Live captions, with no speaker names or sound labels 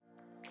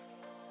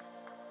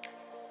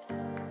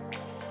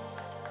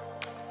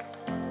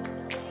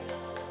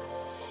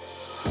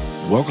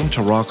Welcome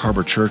to Rock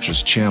Harbor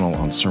Church's channel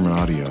on Sermon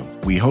Audio.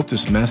 We hope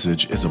this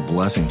message is a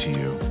blessing to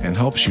you and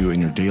helps you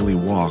in your daily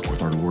walk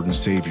with our Lord and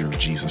Savior,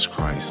 Jesus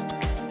Christ.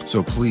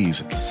 So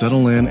please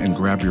settle in and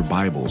grab your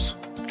Bibles.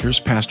 Here's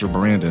Pastor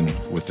Brandon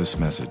with this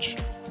message.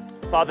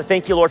 Father,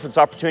 thank you, Lord, for this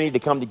opportunity to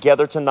come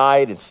together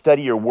tonight and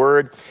study your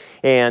word.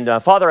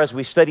 And Father, as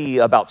we study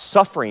about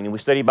suffering and we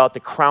study about the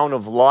crown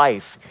of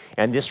life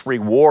and this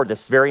reward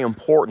that's very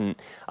important,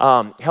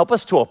 help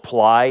us to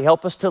apply,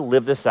 help us to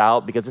live this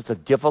out because it's a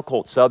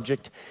difficult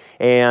subject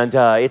and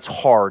it's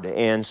hard.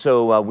 And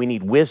so we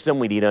need wisdom,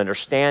 we need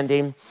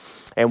understanding,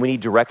 and we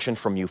need direction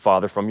from you,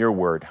 Father, from your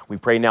word. We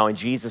pray now in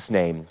Jesus'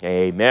 name,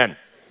 amen.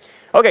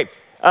 Okay,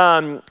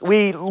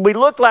 we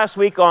looked last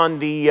week on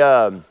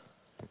the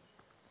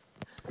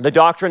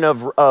doctrine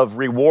of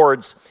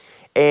rewards,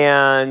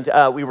 and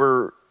we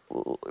were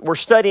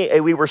studying. Let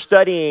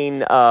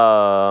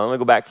me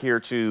go back here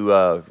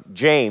to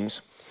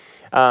James.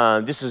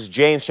 This is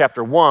James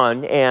chapter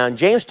 1, and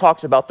James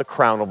talks about the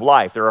crown of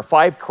life. There are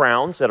 5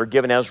 crowns that are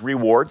given as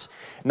rewards.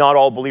 Not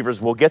all believers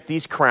will get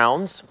these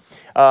crowns.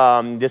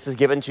 This is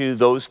given to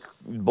those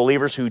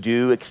believers who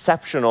do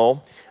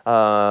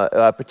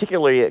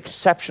particularly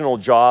exceptional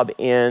job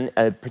in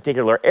a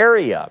particular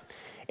area.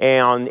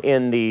 And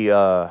in the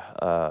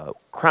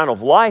crown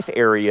of life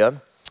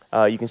area,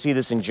 you can see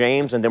this in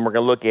James, and then we're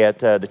going to look at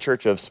the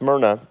church of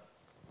Smyrna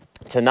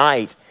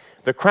tonight.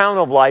 The crown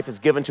of life is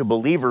given to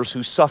believers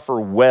who suffer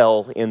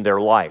well in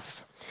their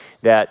life.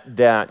 That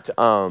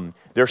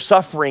their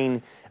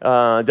suffering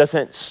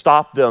doesn't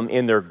stop them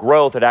in their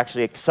growth; it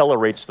actually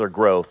accelerates their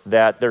growth.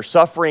 That their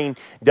suffering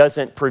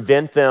doesn't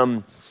prevent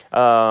them,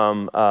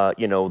 from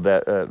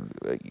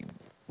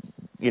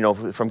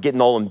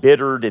getting all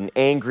embittered and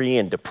angry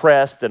and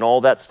depressed and all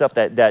that stuff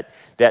that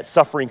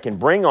suffering can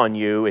bring on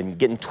you and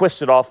getting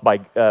twisted off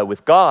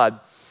with God,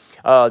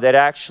 that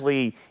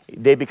actually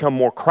they become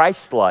more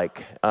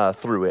Christ-like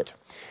through it.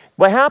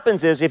 What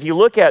happens is if you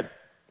look at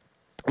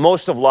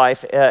most of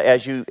life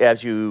as you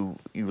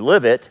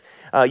live it,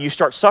 you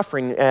start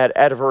suffering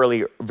at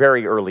a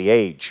very early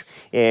age,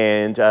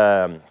 and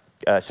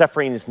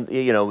suffering is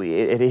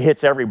it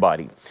hits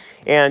everybody,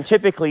 and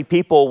typically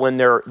people when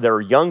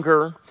they're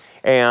younger.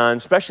 And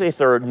especially if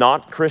they're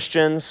not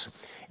Christians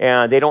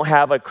and they don't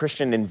have a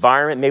Christian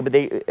environment, maybe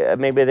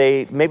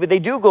they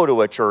do go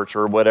to a church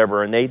or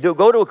whatever, and they do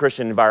go to a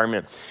Christian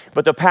environment,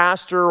 but the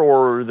pastor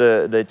or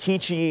the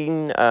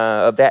teaching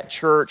of that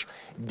church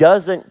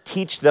doesn't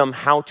teach them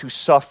how to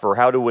suffer,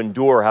 how to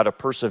endure, how to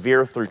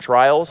persevere through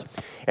trials.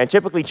 And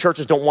typically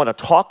churches don't want to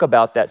talk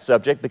about that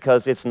subject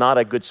because it's not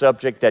a good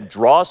subject that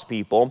draws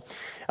people,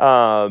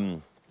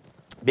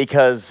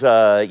 because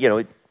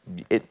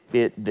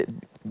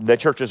the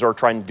churches are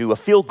trying to do a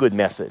feel-good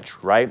message,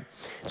 right?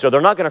 So they're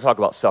not going to talk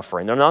about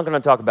suffering. They're not going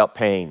to talk about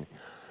pain.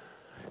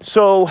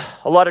 So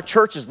a lot of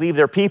churches leave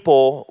their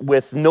people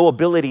with no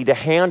ability to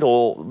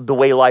handle the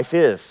way life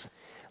is.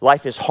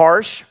 Life is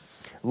harsh.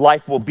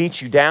 Life will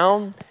beat you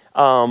down.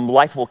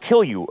 Life will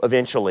kill you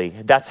eventually.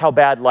 That's how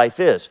bad life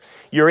is.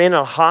 You're in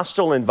a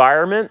hostile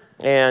environment,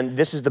 and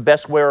this is the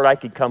best word I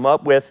could come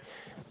up with.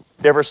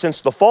 Ever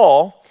since the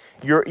fall,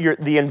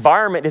 the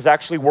environment is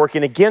actually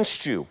working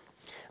against you.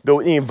 The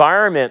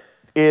environment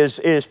is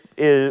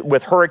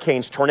with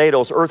hurricanes,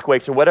 tornadoes,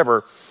 earthquakes, or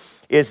whatever,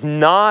 is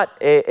not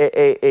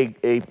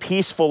a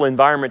peaceful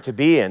environment to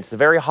be in. It's a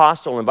very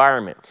hostile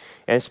environment.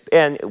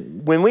 And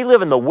when we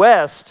live in the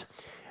West,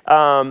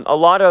 a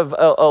lot of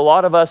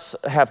us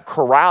have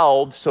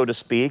corralled, so to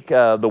speak,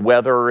 the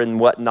weather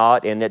and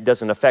whatnot, and it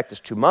doesn't affect us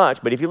too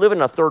much. But if you live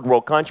in a third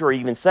world country or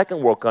even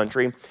second world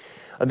country,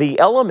 the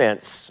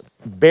elements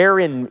bear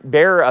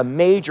a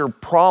major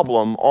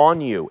problem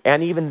on you,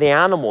 and even the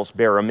animals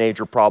bear a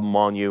major problem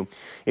on you.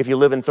 If you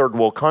live in third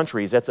world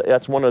countries,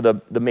 that's one of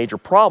the major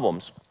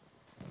problems,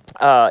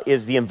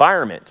 is the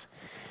environment.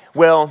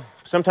 Well,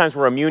 sometimes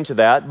we're immune to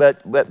that,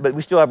 but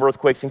we still have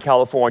earthquakes in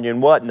California and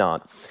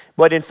whatnot.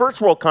 But in first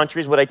world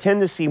countries, what I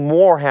tend to see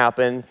more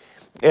happen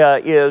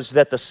is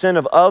that the sin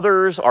of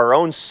others, our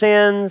own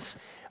sins,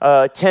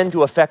 tend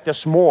to affect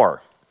us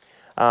more.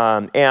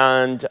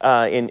 And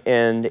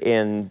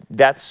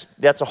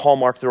that's a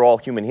hallmark through all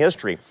human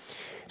history.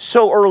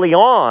 So early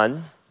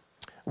on,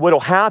 what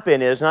will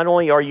happen is not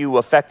only are you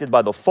affected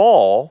by the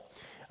fall,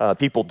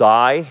 people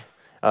die,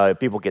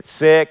 people get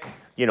sick,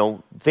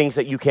 things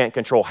that you can't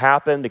control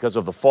happen because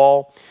of the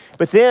fall,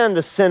 but then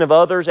the sin of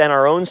others and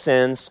our own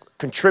sins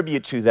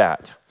contribute to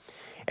that.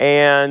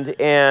 And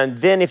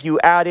then if you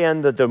add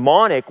in the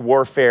demonic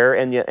warfare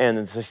and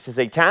the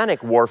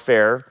satanic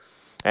warfare,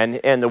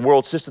 and the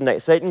world system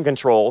that Satan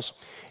controls,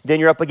 then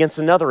you're up against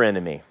another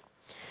enemy.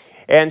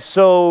 And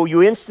so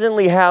you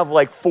instantly have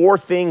like 4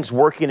 things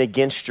working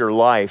against your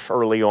life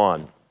early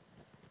on.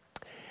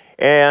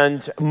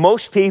 And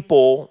most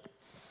people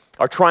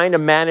are trying to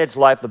manage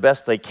life the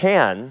best they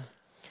can,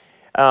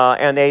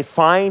 and they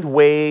find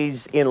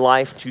ways in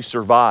life to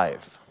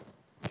survive,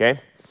 okay?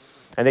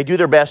 And they do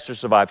their best to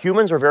survive.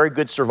 Humans are very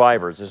good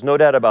survivors. There's no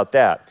doubt about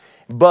that.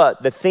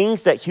 But the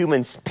things that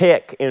humans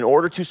pick in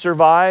order to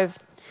survive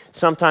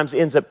sometimes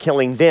ends up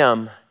killing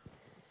them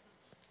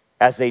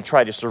as they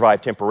try to survive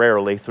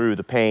temporarily through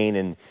the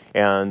pain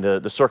and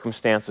the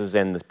circumstances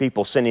and the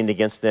people sinning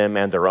against them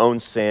and their own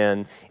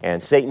sin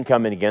and Satan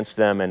coming against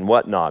them and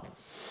whatnot.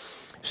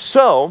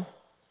 So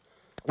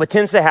what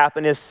tends to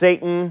happen is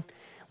Satan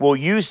will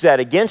use that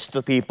against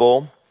the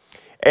people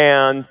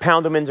and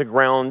pound them into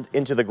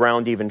the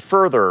ground even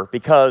further,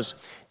 because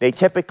they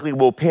typically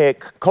will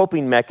pick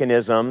coping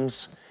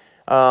mechanisms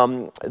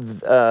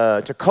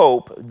to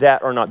cope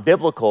that are not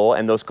biblical,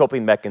 and those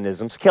coping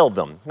mechanisms kill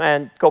them.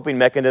 And coping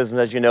mechanisms,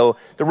 as you know,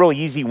 the real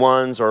easy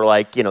ones are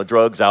like,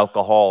 drugs,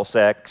 alcohol,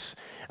 sex,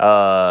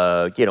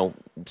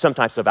 some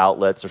types of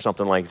outlets or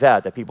something like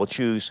that people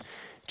choose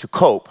to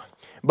cope.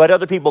 But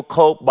other people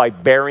cope by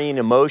burying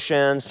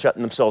emotions,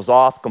 shutting themselves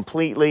off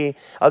completely.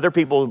 Other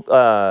people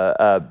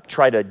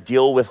try to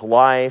deal with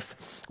life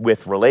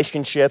with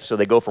relationships. So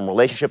they go from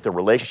relationship to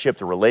relationship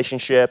to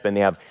relationship, and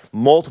they have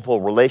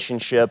multiple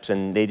relationships,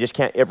 and they just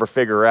can't ever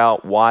figure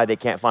out why they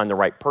can't find the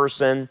right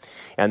person,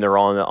 and they're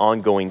on an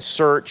ongoing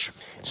search.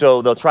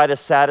 So they'll try to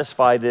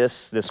satisfy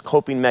this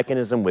coping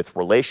mechanism with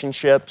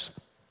relationships.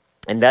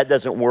 And that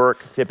doesn't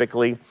work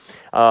typically.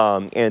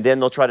 And then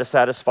they'll try to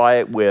satisfy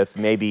it with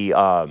maybe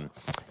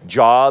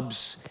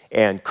jobs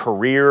and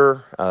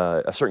career,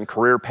 a certain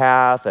career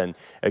path, and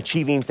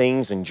achieving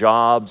things in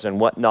jobs and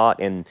whatnot.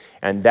 And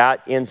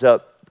that ends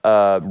up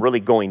really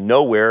going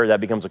nowhere.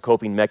 That becomes a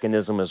coping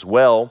mechanism as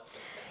well.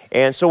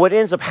 And so what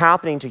ends up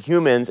happening to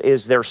humans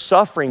is they're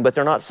suffering, but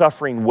they're not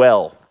suffering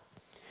well.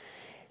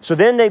 So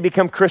then they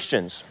become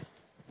Christians.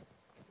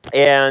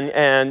 And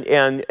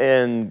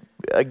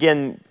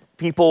again,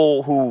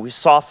 people who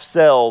soft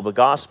sell the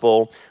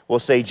gospel will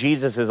say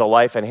Jesus is a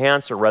life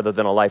enhancer rather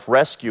than a life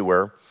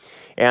rescuer.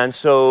 And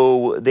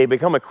so they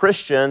become a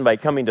Christian by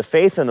coming to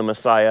faith in the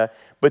Messiah,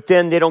 but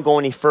then they don't go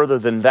any further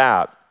than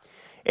that.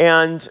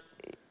 And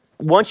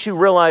once you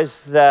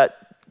realize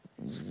that,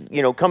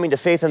 coming to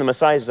faith in the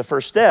Messiah is the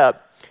first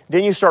step,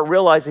 then you start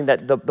realizing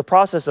that the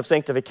process of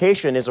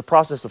sanctification is a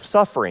process of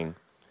suffering.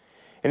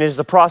 And it is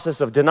a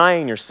process of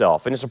denying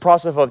yourself. And it's a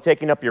process of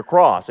taking up your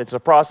cross. It's a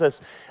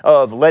process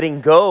of letting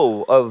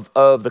go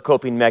of the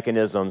coping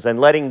mechanisms and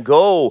letting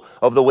go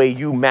of the way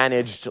you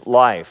managed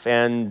life.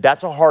 And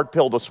that's a hard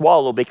pill to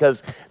swallow,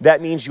 because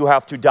that means you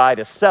have to die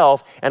to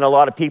self. And a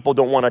lot of people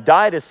don't want to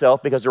die to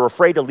self because they're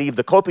afraid to leave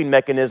the coping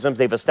mechanisms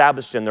they've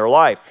established in their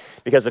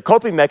life, because the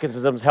coping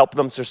mechanisms help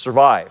them to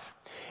survive.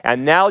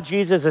 And now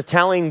Jesus is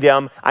telling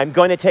them, I'm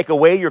going to take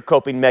away your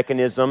coping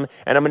mechanism,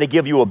 and I'm going to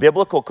give you a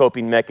biblical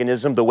coping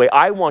mechanism, the way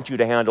I want you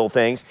to handle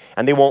things,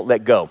 and they won't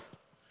let go.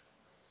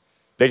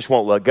 They just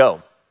won't let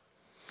go.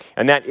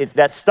 And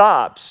that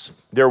stops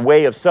their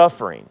way of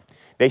suffering.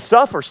 They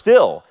suffer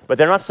still, but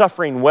they're not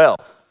suffering well.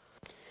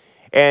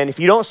 And if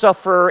you don't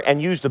suffer and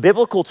use the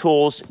biblical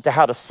tools to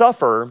how to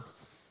suffer,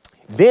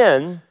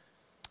 then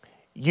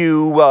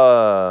you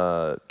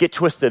get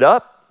twisted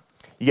up.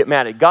 You get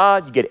mad at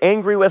God, you get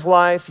angry with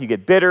life, you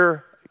get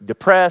bitter,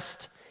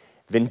 depressed,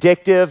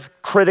 vindictive,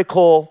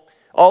 critical.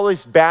 All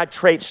these bad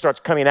traits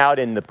start coming out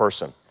in the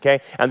person, okay?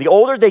 And the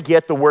older they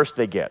get, the worse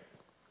they get.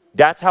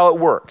 That's how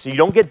it works. You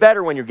don't get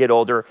better when you get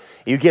older.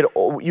 You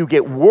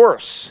get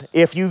worse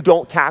if you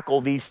don't tackle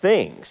these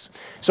things.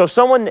 So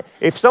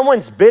if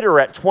someone's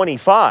bitter at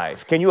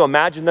 25, can you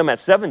imagine them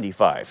at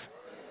 75?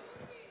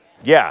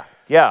 Yeah.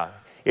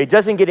 It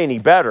doesn't get any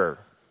better.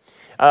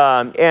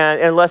 And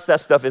unless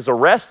that stuff is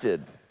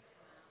arrested.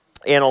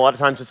 And a lot of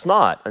times it's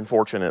not,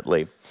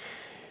 unfortunately.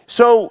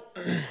 So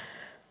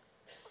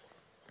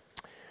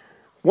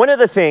one of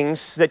the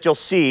things that you'll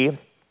see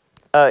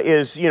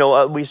is,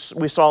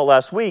 we saw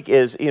last week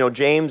is,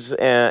 James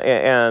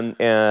and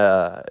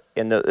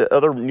the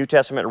other New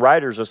Testament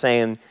writers are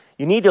saying,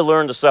 you need to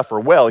learn to suffer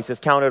well. He says,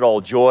 count it all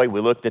joy.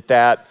 We looked at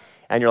that.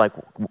 And you're like,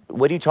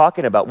 what are you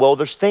talking about? Well,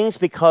 there's things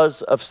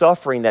because of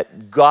suffering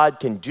that God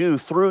can do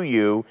through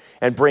you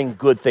and bring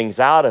good things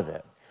out of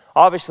it.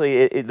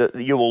 Obviously,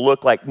 you will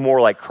look more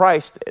like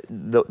Christ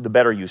the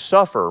better you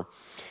suffer.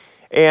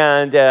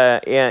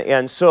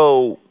 And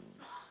so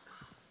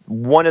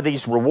one of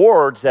these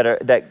rewards that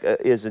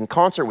is in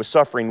concert with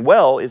suffering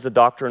well is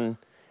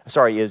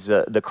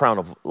the crown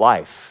of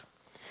life.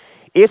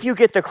 If you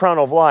get the crown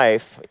of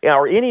life,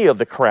 or any of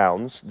the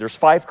crowns, there's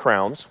 5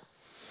 crowns,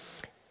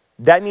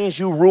 that means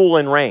you rule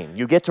and reign.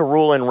 You get to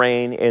rule and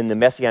reign in the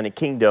Messianic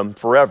kingdom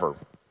forever.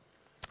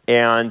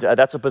 And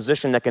that's a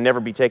position that can never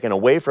be taken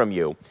away from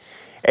you.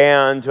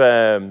 And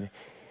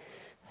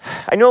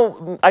I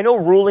know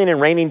ruling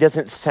and reigning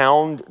doesn't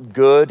sound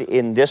good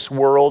in this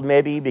world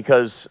maybe,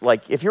 because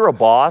if you're a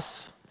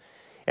boss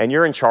and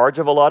you're in charge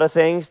of a lot of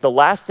things, the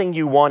last thing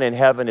you want in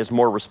heaven is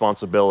more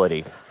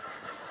responsibility.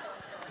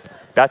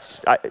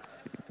 That's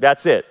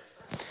it.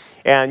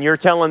 And you're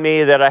telling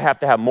me that I have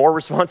to have more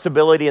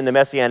responsibility in the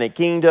Messianic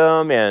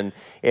kingdom and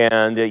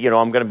I'm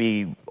going to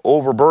be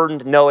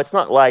overburdened? No, it's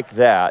not like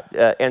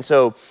that. And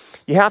so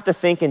you have to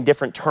think in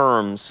different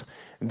terms,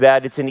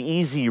 that it's an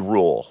easy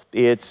rule.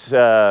 It's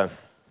a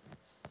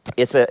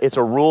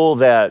rule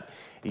that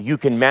you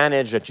can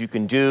manage, that you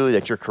can do,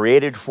 that you're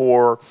created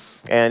for,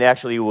 and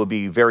actually it will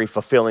be very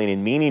fulfilling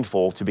and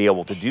meaningful to be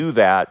able to do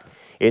that.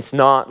 It's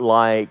not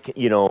like,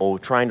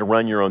 trying to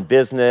run your own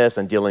business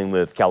and dealing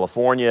with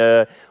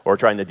California or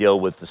trying to deal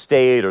with the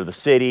state or the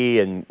city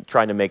and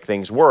trying to make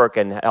things work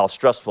and how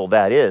stressful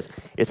that is.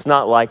 It's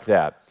not like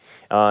that.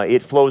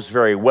 It flows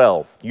very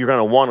well. You're going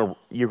to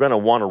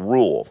want to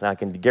rule. I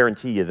can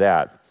guarantee you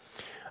that.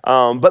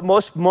 But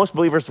most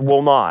believers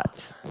will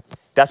not.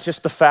 That's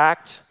just the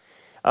fact.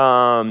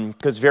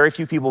 Because very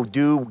few people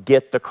do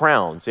get the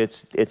crowns.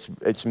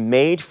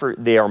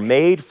 They are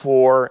made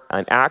for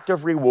an act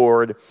of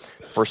reward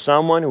for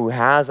someone who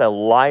has a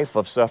life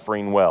of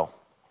suffering well.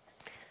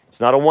 It's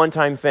not a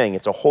one-time thing,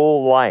 it's a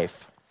whole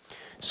life.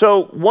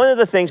 So one of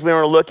the things we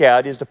want to look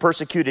at is the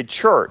persecuted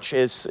church,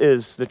 is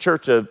the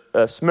church of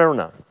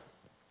Smyrna.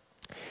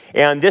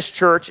 And this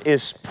church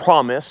is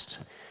promised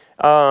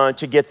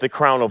to get the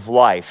crown of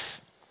life.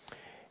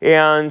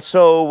 And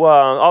so,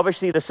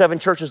 obviously, the 7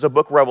 churches of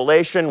book of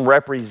Revelation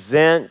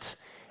represent,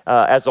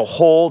 as a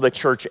whole, the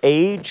church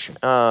age.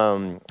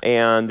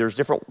 And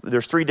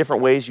there's 3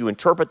 different ways you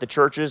interpret the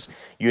churches.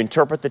 You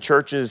interpret the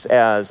churches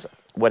as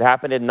what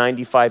happened in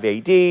 95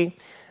 A.D.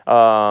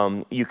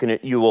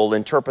 You will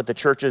interpret the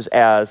churches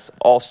as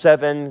all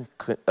 7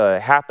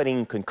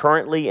 happening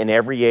concurrently in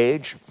every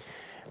age.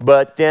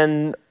 But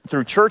then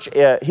through church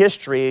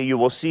history, you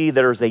will see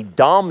there's a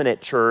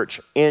dominant church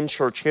in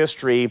church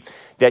history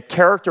that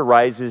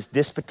characterizes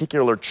this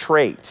particular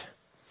trait.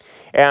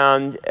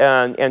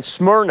 And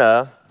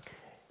Smyrna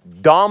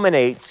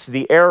dominates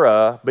the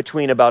era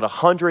between about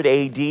 100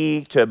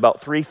 AD to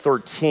about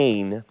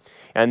 313,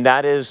 and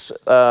that is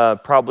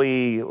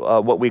probably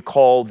what we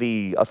call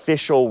the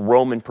official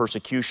Roman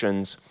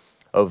persecutions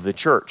of the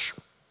church.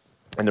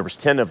 And there was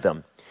 10 of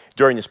them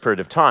during this period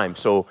of time.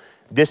 So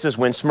this is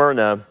when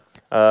Smyrna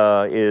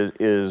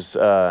is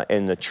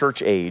in the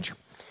church age.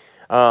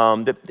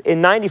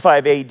 In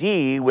 95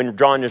 AD, when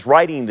John is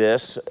writing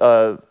this,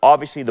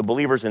 obviously the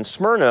believers in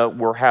Smyrna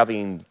were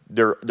having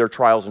their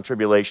trials and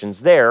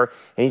tribulations there,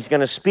 and he's going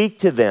to speak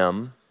to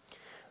them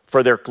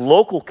for their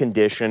local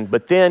condition,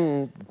 but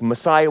then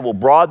Messiah will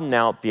broaden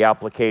out the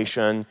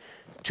application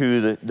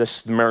to the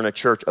Smyrna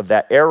church of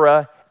that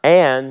era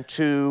and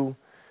to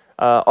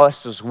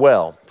us as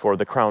well for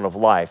the crown of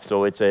life.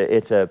 So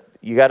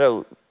you got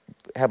to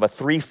have a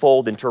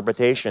threefold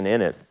interpretation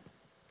in it.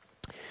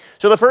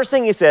 So the first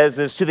thing he says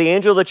is to the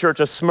angel of the church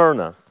of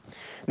Smyrna.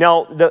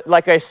 Now,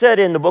 like I said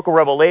in the book of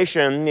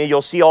Revelation,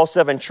 you'll see all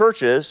 7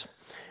 churches.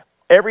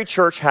 Every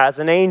church has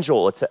an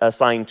angel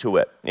assigned to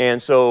it.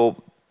 And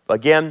so,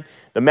 again,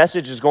 the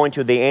message is going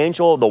to the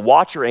angel, the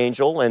watcher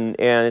angel, and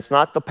it's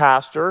not the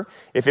pastor.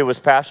 If it was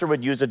pastor, it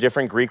would use a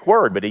different Greek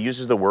word, but it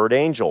uses the word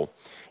angel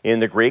in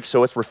the Greek,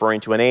 so it's referring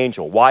to an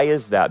angel. Why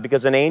is that?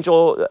 Because an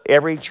angel,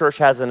 every church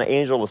has an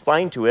angel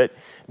assigned to it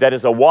that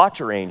is a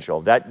watcher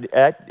angel.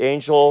 That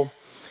angel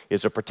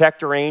is a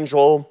protector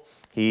angel.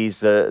 He's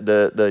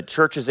the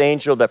church's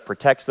angel that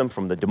protects them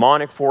from the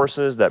demonic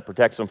forces, that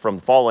protects them from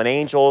fallen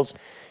angels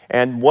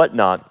and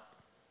whatnot.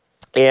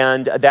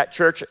 And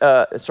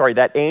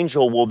that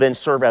angel will then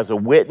serve as a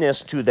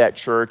witness to that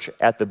church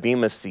at the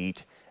Bema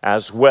seat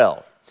as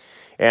well.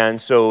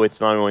 And so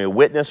it's not only a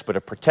witness, but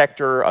a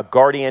protector, a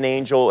guardian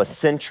angel, a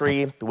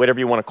sentry, whatever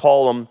you want to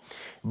call them.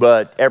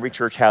 But every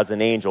church has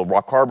an angel.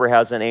 Rock Harbor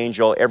has an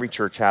angel. Every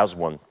church has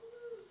one.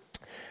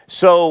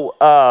 So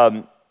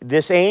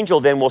this angel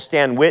then will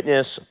stand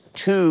witness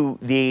to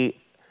the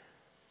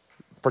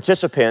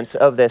participants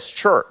of this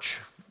church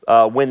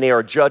when they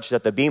are judged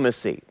at the Bema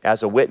seat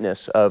as a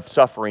witness of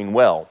suffering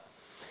well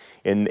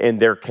in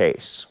their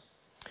case.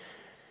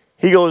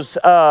 He goes,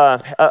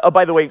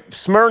 by the way,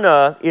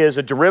 Smyrna is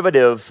a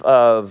derivative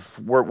of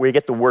where we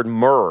get the word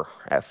myrrh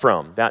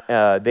from.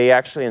 They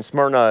actually in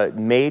Smyrna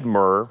made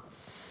myrrh,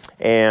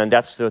 and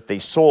that's what they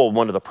sold.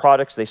 One of the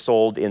products they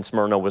sold in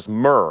Smyrna was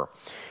myrrh.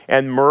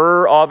 And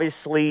myrrh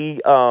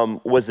obviously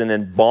was an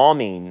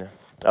embalming.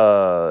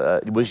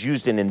 It was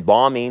used in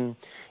embalming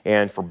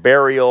and for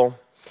burial.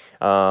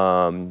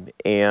 So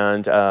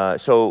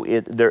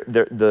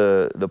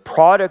the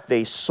product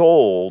they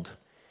sold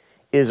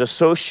is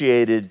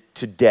associated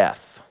to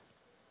death.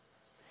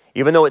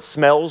 Even though it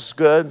smells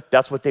good,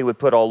 that's what they would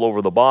put all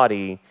over the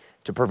body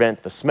to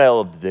prevent the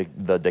smell of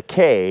the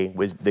decay.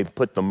 They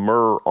put the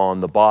myrrh on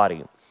the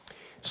body.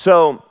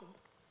 So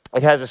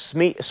it has a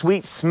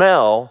sweet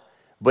smell,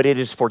 but it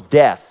is for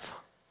death.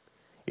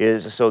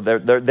 So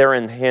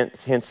therein,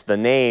 hence the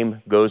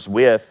name goes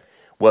with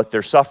what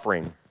they're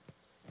suffering.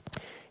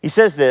 He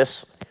says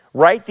this,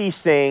 write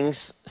these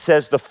things,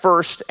 says the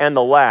first and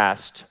the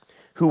last,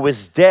 who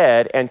was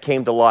dead and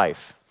came to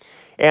life.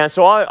 And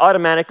so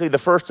automatically the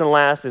first and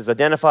last is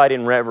identified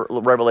in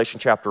Revelation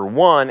chapter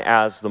 1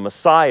 as the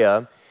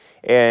Messiah.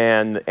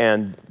 And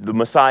the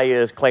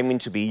Messiah is claiming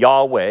to be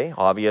Yahweh,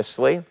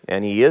 obviously.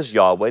 And he is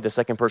Yahweh, the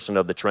second person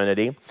of the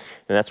Trinity. And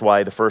that's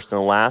why the first and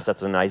the last,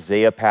 that's an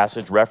Isaiah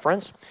passage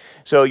reference.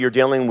 So you're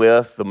dealing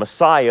with the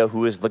Messiah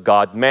who is the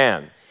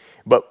God-man.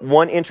 But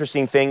one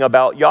interesting thing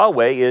about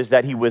Yahweh is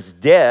that he was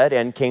dead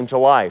and came to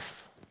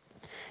life.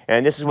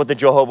 And this is what the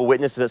Jehovah's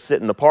Witnesses that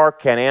sit in the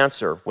park can't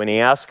answer. When he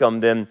asks them,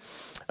 then,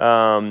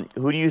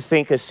 who do you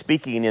think is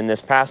speaking in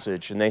this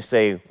passage? And they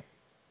say,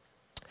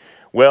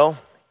 well,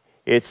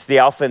 it's the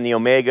Alpha and the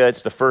Omega.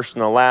 It's the first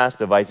and the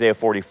last of Isaiah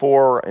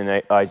 44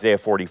 and Isaiah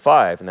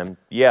 45. And then,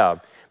 yeah,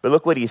 but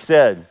look what he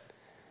said.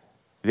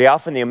 The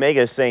Alpha and the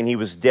Omega is saying he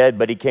was dead,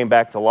 but he came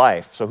back to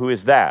life. So who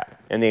is that?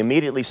 And they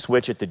immediately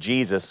switch it to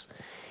Jesus.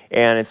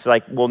 And it's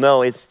like, well,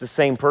 no, it's the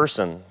same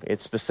person.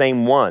 It's the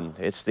same one.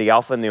 It's the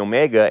Alpha and the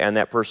Omega, and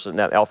that person,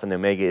 that Alpha and the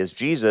Omega is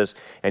Jesus,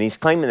 and he's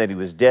claiming that he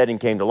was dead and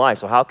came to life.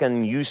 So how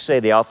can you say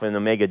the Alpha and the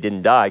Omega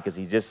didn't die? Because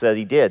he just said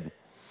he did.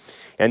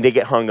 And they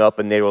get hung up,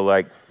 and they were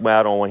like,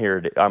 well,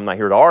 I'm not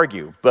here to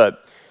argue.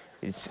 But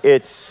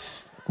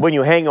it's when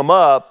you hang them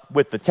up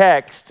with the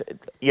text,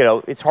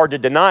 it's hard to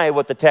deny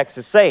what the text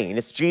is saying.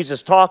 It's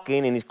Jesus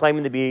talking, and he's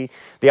claiming to be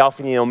the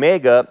Alpha and the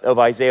Omega of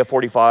Isaiah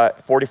 44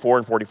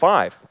 and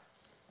 45.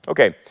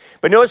 Okay,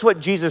 but notice what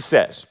Jesus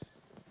says.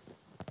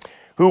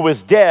 Who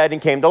was dead and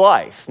came to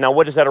life. Now,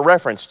 what is that a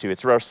reference to?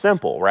 It's real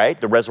simple,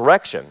 right? The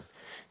resurrection.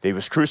 He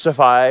was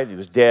crucified, he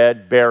was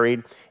dead,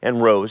 buried,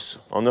 and rose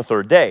on the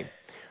third day.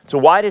 So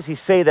why does he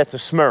say that to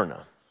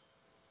Smyrna?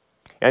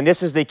 And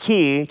this is the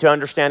key to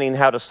understanding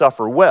how to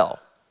suffer well.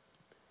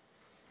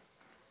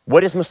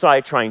 What is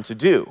Messiah trying to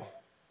do?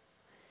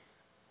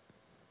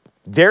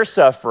 They're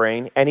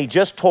suffering, and he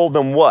just told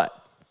them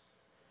what?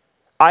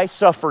 I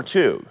suffer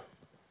too.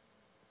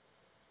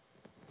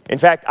 In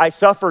fact, I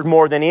suffered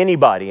more than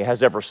anybody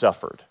has ever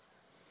suffered.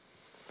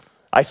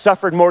 I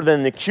suffered more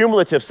than the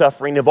cumulative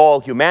suffering of all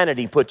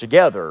humanity put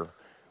together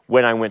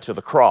when I went to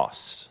the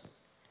cross.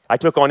 I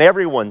took on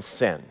everyone's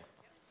sin,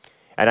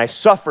 and I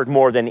suffered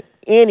more than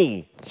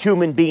any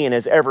human being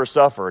has ever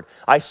suffered.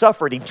 I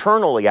suffered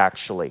eternally,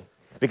 actually,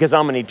 because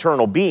I'm an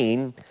eternal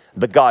being,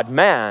 the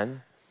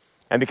God-man,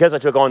 and because I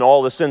took on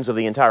all the sins of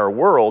the entire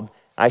world,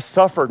 I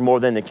suffered more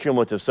than the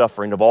cumulative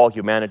suffering of all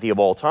humanity of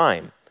all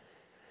time.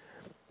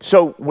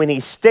 So when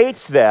he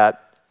states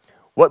that,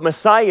 what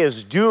Messiah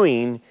is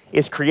doing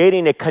is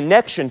creating a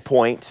connection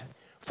point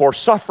for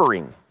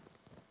suffering.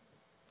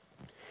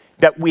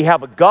 That we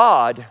have a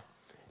God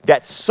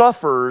that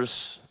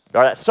suffers,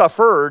 or that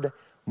suffered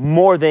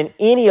more than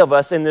any of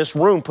us in this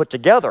room put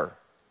together.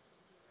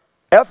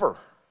 Ever.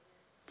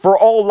 For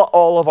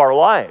all of our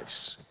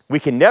lives. We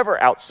can never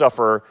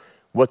outsuffer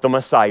what the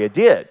Messiah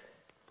did.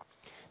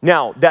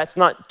 Now, that's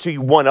not to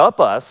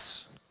one-up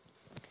us.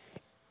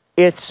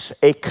 It's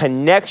a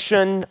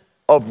connection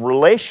of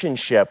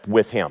relationship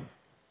with him.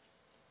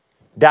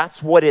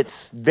 That's what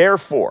it's there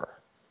for.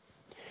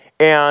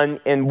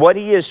 And what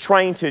he is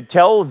trying to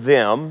tell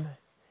them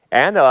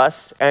and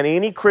us and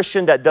any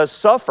Christian that does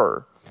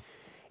suffer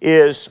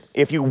is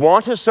if you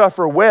want to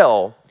suffer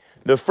well,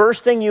 the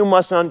first thing you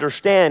must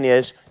understand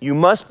is you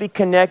must be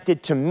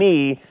connected to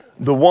me,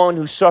 the one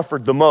who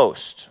suffered the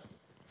most.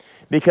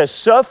 Because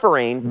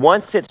suffering,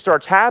 once it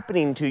starts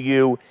happening to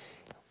you,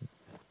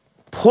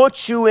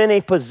 puts you in a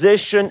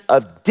position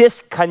of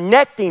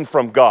disconnecting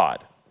from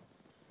God.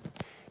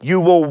 You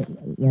will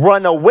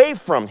run away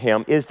from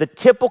him is the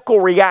typical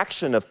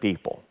reaction of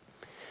people.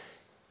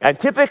 And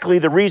typically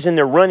the reason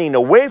they're running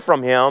away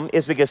from him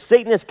is because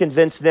Satan has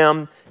convinced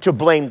them to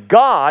blame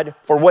God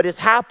for what is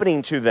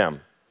happening to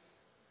them.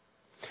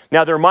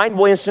 Now their mind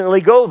will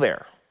instantly go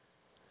there.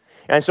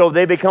 And so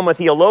they become a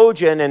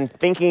theologian and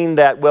thinking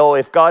that, well,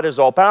 if God is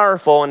all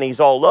powerful and he's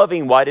all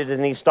loving, why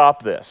didn't he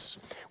stop this?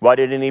 Why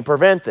didn't he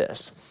prevent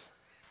this?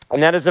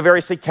 And that is a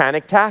very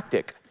satanic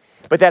tactic.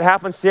 But that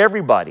happens to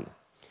everybody.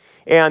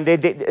 And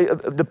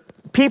the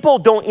people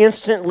don't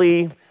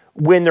instantly,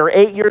 when they're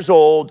 8 years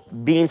old,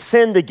 being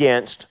sinned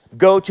against,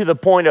 go to the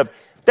point of,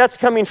 that's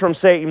coming from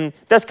Satan,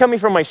 that's coming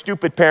from my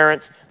stupid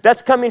parents,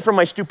 that's coming from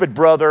my stupid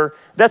brother,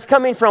 that's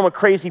coming from a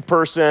crazy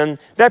person,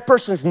 that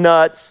person's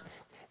nuts,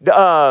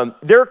 they're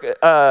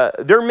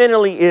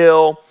mentally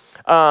ill,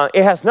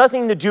 it has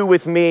nothing to do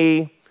with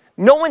me.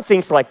 No one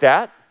thinks like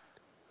that.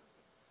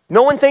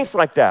 No one thinks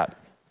like that.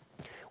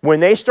 When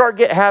they start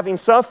having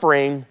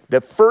suffering, the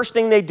first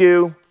thing they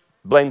do,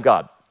 blame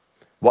God.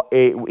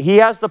 He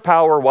has the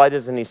power, why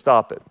doesn't he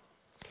stop it?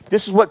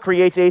 This is what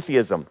creates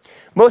atheism.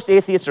 Most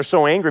atheists are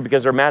so angry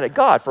because they're mad at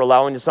God for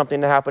allowing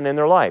something to happen in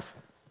their life.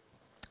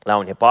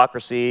 Allowing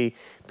hypocrisy,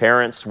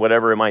 parents,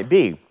 whatever it might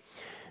be.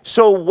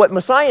 So what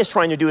Messiah is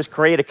trying to do is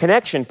create a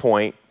connection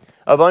point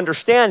of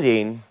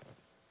understanding,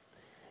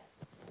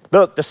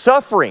 look, the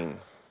suffering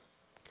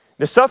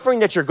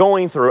that you're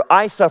going through,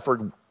 I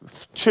suffered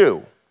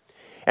too.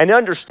 And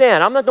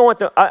understand, I'm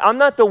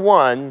not the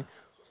one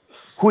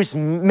who's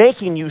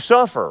making you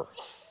suffer.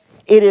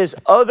 It is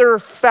other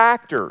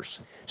factors.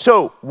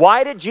 So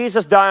why did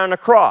Jesus die on the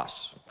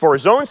cross? For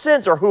his own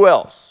sins or who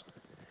else?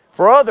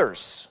 For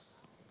others.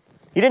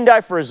 He didn't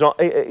die for his own,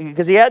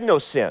 because he had no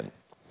sin.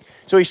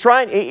 So he's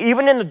trying,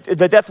 even in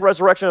the death and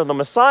resurrection of the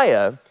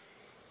Messiah,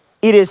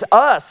 it is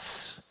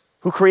us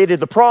who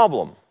created the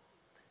problem.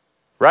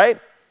 Right?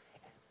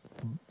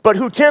 But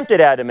who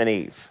tempted Adam and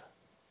Eve?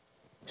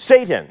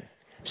 Satan.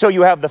 So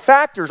you have the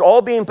factors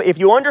all being, if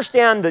you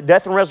understand the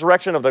death and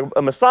resurrection of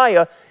the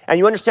Messiah, and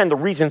you understand the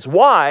reasons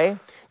why,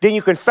 then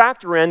you can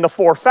factor in the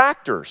 4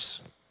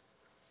 factors.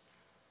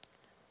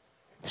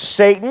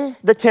 Satan,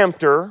 the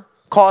tempter,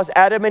 caused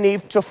Adam and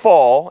Eve to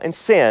fall and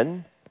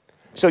sin.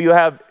 So you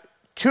have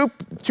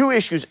two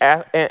issues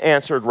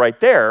answered right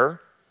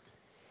there.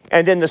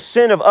 And then the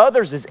sin of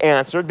others is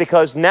answered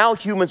because now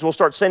humans will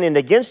start sinning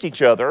against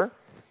each other.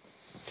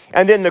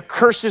 And then the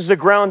curses the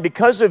ground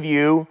because of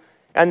you.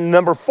 And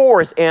number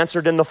 4 is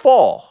answered in the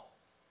fall.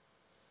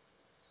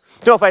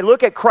 So if I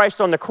look at Christ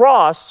on the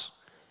cross,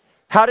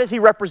 how does he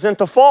represent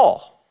the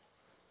fall?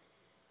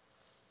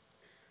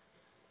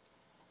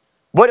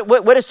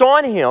 What is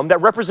on him that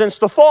represents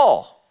the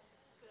fall?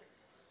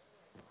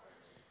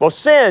 Well,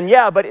 sin,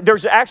 yeah, but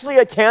there's actually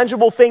a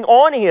tangible thing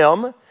on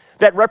him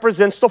that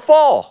represents the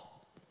fall.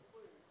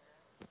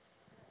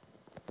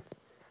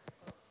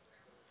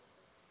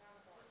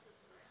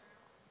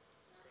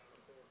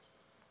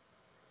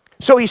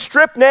 So he's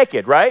stripped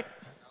naked, right?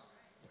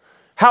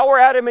 How were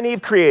Adam and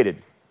Eve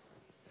created?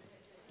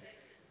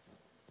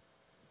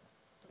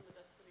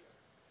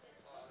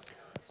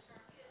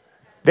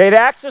 They had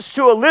access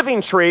to a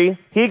living tree.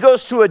 He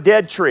goes to a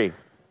dead tree.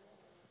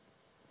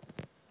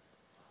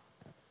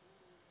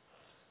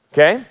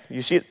 Okay?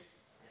 You see,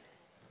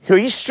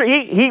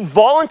 he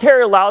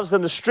voluntarily allows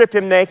them to strip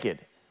him naked.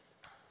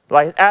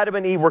 Like Adam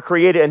and Eve were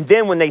created, and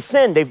then when they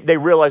sinned, they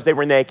realized they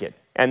were naked,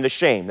 and the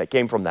shame that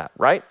came from that,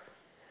 right?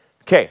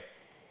 Okay.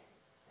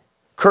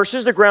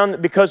 Curses the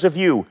ground because of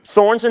you.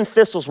 Thorns and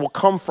thistles will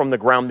come from the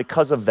ground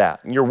because of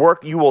that. In your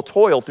work, you will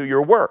toil through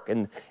your work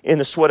and in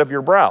the sweat of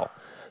your brow.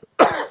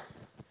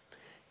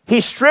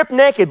 He's stripped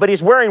naked, but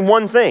he's wearing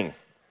one thing.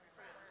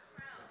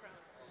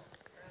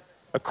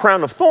 A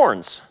crown of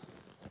thorns.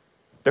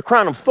 The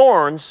crown of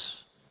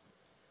thorns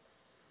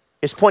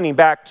is pointing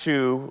back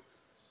to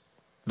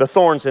the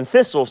thorns and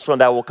thistles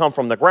that will come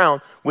from the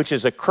ground, which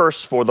is a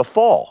curse for the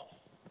fall.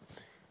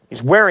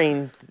 He's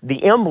wearing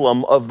the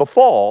emblem of the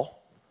fall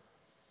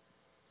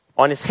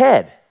on his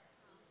head.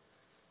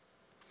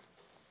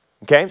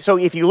 Okay, so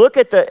if you look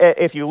at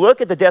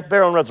the death,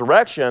 burial, and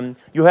resurrection,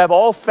 you have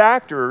all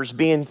factors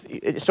being.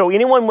 So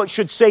anyone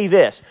should say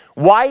this: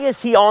 why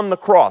is he on the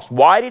cross?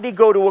 Why did he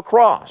go to a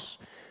cross?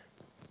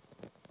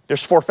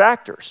 There's 4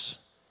 factors: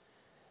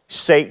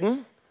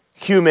 Satan,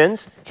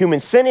 humans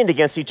sinning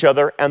against each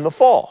other, and the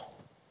fall,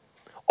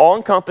 all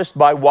encompassed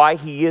by why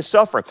he is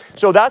suffering.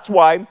 So that's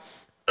why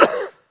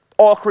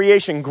all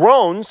creation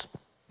groans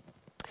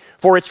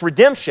for its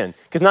redemption,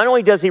 because not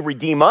only does he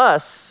redeem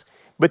us,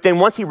 but then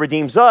once he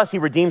redeems us, he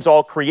redeems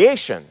all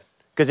creation,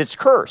 because it's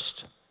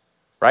cursed,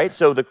 right?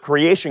 So the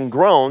creation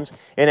groans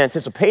in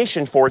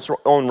anticipation for its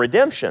own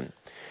redemption.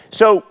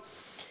 So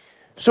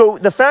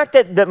the fact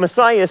that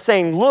Messiah is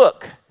saying,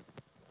 look,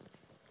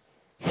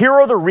 here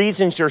are the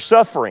reasons you're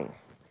suffering.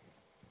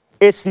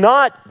 It's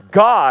not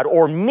God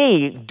or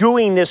me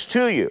doing this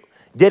to you.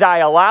 Did I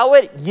allow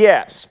it?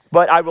 Yes,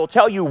 but I will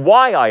tell you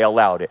why I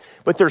allowed it.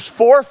 But there's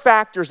 4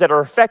 factors that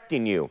are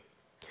affecting you.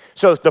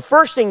 So the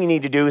first thing you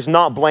need to do is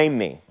not blame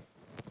me.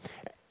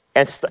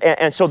 And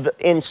so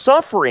in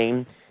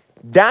suffering,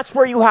 that's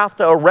where you have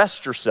to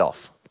arrest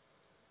yourself.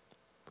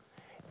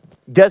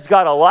 Does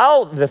God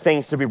allow the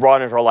things to be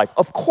brought into our life?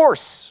 Of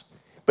course,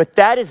 but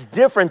that is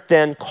different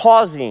than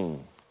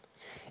causing.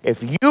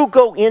 If you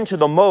go into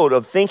the mode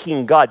of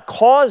thinking God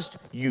caused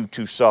you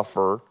to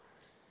suffer,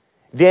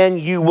 then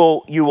you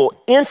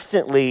will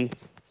instantly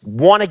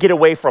want to get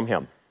away from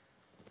him.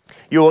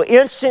 You will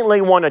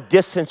instantly want to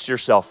distance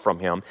yourself from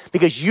him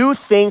because you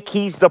think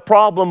he's the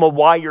problem of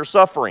why you're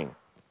suffering.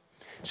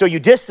 So you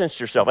distance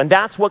yourself, and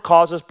that's what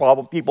causes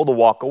people to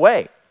walk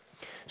away.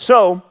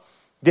 So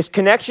this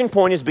connection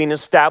point is being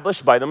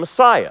established by the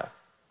Messiah.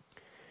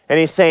 And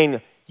he's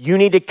saying, you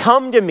need to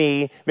come to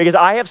me because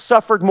I have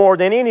suffered more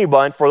than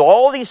anyone for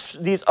all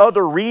these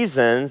other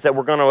reasons that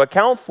we're going to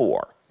account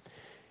for.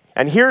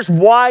 And here's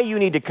why you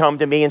need to come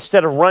to me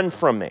instead of run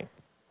from me.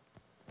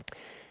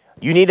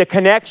 You need a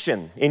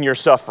connection in your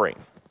suffering.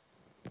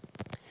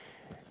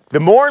 The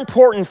more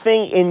important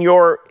thing in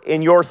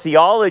your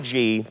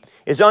theology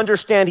is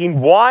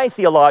understanding why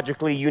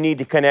theologically you need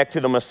to connect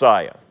to the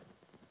Messiah.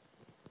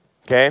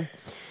 Okay?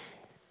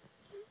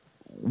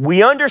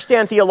 We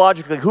understand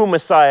theologically who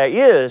Messiah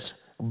is,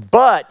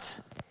 but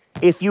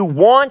if you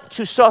want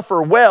to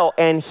suffer well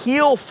and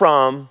heal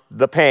from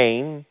the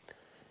pain,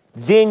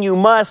 then you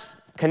must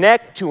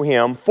connect to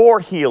him for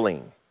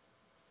healing.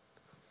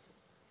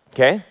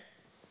 Okay?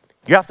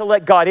 You have to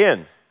let God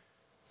in.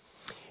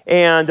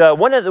 And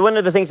one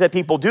of the things that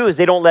people do is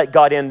they don't let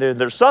God into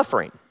their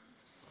suffering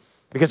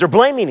because they're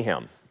blaming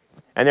him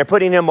and they're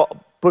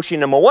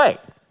pushing him away.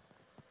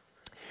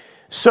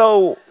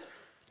 So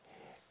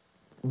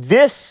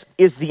this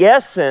is the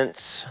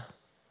essence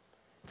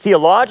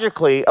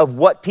theologically of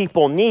what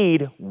people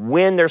need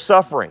when they're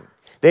suffering.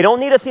 They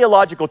don't need a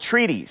theological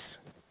treatise.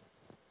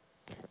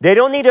 They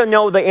don't need to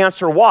know the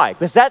answer why,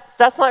 because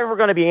that's not ever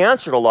going to be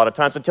answered a lot of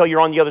times until you're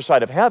on the other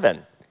side of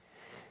heaven.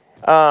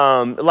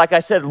 Like I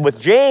said with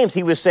James,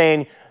 he was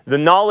saying, the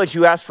knowledge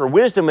you ask for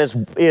wisdom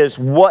is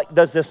what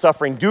does this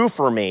suffering do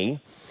for me?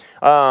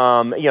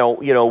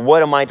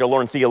 What am I to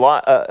learn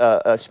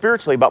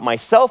spiritually about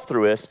myself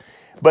through this?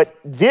 But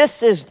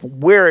this is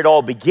where it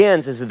all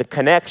begins, is the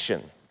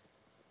connection.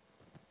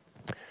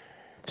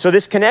 So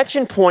this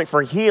connection point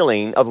for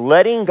healing of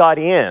letting God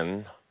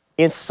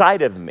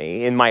inside of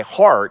me, in my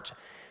heart,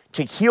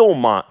 to heal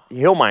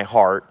my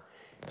heart,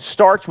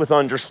 starts with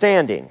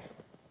understanding.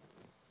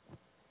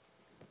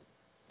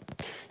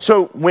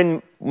 So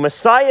when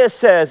Messiah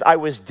says, I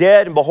was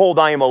dead and behold,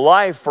 I am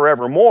alive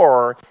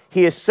forevermore,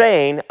 he is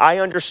saying, I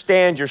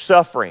understand your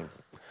suffering.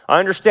 I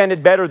understand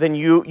it better than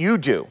you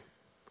do.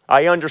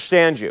 I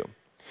understand you.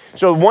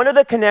 So one of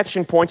the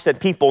connection points that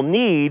people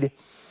need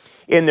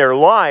in their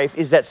life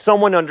is that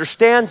someone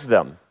understands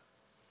them.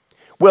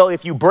 Well,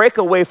 if you break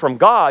away from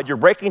God, you're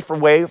breaking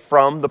away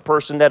from the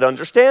person that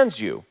understands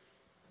you.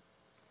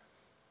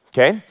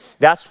 Okay?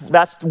 That's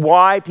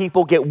why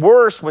people get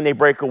worse when they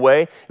break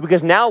away,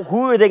 because now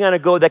who are they going to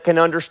go that can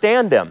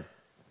understand them?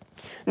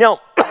 Now,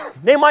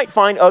 they might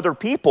find other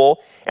people,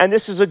 and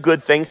this is a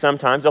good thing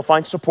sometimes. They'll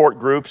find support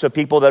groups of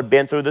people that have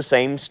been through the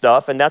same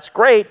stuff, and that's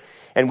great.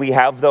 And we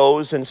have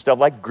those and stuff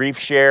like grief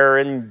share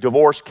and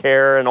divorce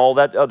care and all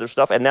that other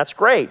stuff, and that's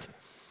great.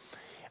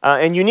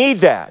 And you need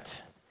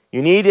that.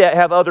 You need to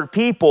have other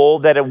people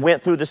that have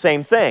went through the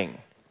same thing.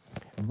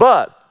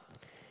 But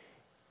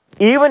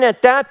even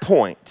at that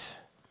point,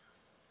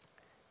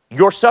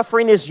 your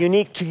suffering is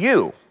unique to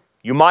you.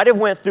 You might have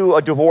went through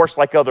a divorce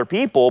like other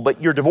people,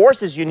 but your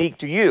divorce is unique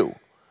to you.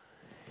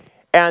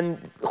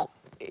 And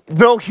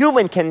no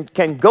human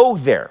can go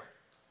there.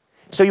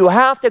 So you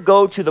have to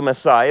go to the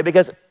Messiah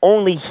because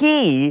only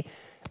He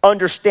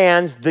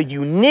understands the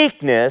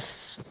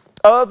uniqueness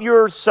of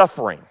your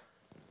suffering.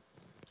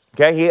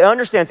 Okay? He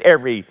understands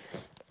every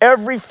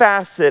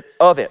facet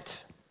of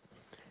it.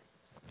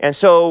 And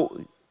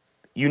so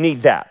you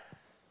need that.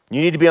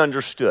 You need to be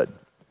understood.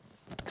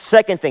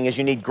 Second thing is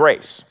you need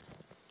grace.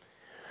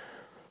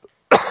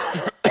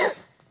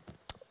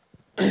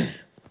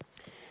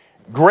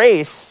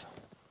 Grace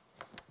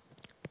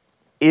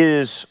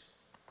is,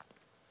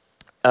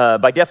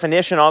 by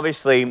definition,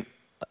 obviously,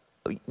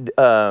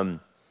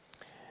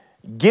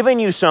 giving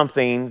you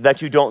something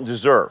that you don't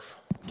deserve,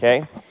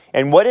 okay?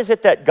 And what is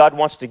it that God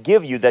wants to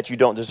give you that you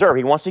don't deserve?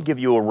 He wants to give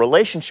you a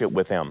relationship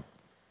with Him,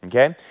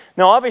 okay?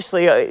 Now,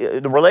 obviously,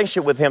 the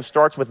relationship with Him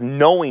starts with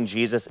knowing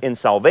Jesus in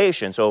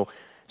salvation. So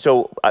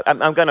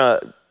I'm going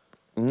to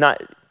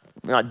not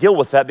deal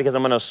with that because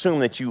I'm going to assume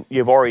that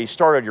you've already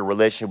started your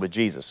relationship with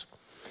Jesus.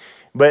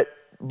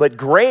 But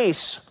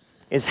grace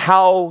is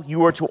how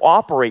you are to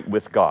operate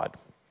with God.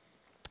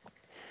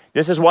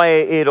 This is why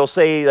it'll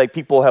say like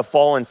people have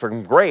fallen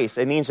from grace.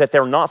 It means that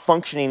they're not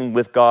functioning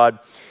with God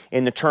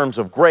in the terms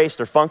of grace.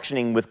 They're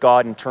functioning with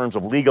God in terms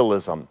of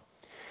legalism.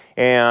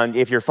 And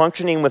if you're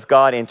functioning with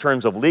God in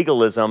terms of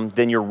legalism,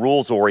 then you're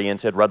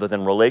rules-oriented rather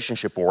than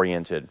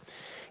relationship-oriented.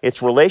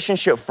 It's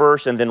relationship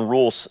first and then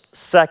rules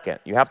second.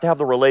 You have to have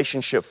the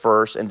relationship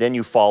first and then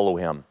you follow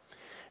Him.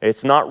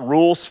 It's not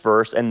rules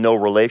first and no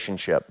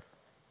relationship.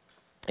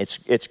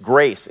 It's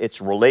grace.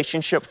 It's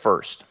relationship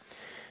first.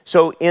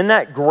 So in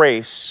that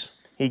grace,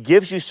 He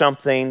gives you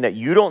something that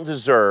you don't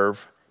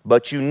deserve,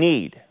 but you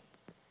need.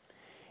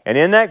 And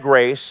in that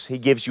grace, He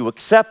gives you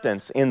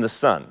acceptance in the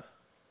Son.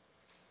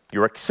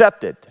 You're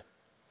accepted.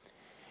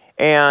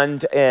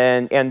 And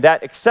that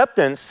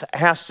acceptance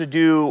has to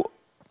do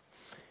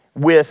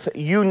with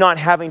you not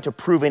having to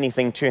prove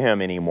anything to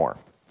Him anymore.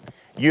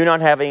 You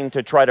not having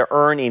to try to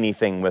earn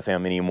anything with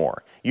Him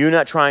anymore. You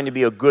not trying to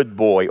be a good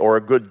boy or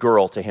a good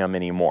girl to Him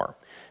anymore.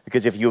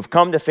 Because if you've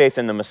come to faith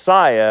in the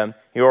Messiah,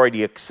 He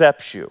already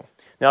accepts you.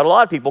 Now, a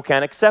lot of people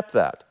can't accept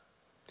that.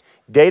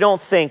 They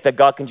don't think that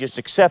God can just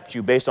accept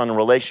you based on a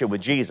relationship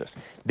with Jesus.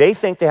 They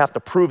think they have to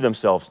prove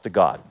themselves to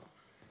God.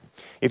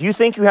 If you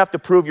think you have to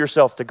prove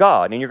yourself to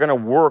God and you're going to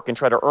work and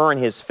try to earn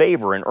His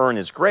favor and earn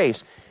His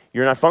grace,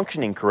 you're not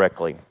functioning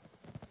correctly.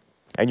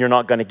 And you're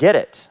not going to get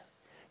it.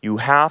 You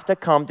have to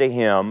come to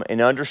Him in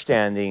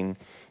understanding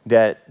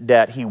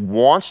that He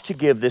wants to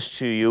give this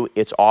to you.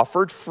 It's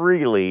offered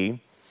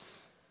freely,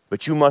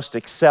 but you must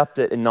accept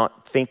it and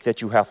not think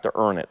that you have to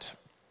earn it.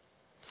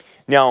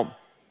 Now,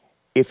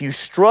 if you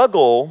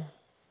struggle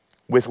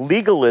with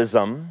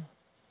legalism,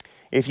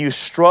 if you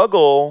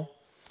struggle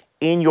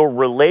in your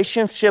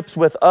relationships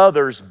with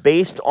others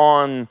based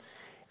on,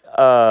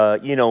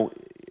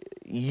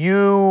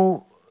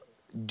 you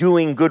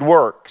doing good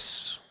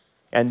works,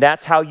 and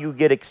that's how you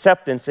get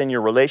acceptance in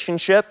your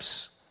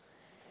relationships,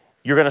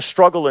 you're going to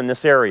struggle in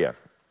this area.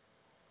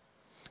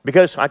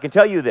 Because I can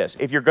tell you this,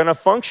 if you're going to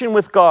function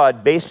with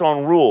God based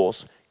on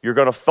rules, you're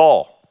going to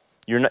fall.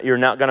 You're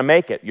not going to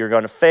make it. You're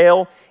going to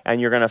fail,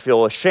 and you're going to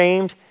feel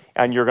ashamed,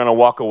 and you're going to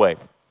walk away.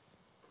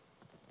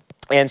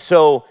 And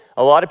so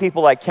a lot of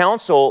people I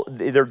counsel,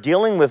 they're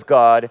dealing with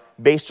God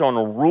based on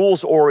a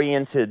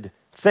rules-oriented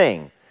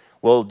thing.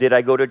 Well, did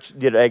I go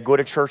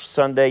to church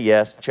Sunday?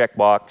 Yes, check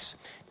box.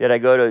 Did I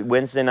go to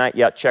Wednesday night?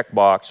 Yeah, check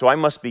box. So I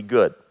must be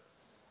good.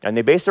 And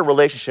they base their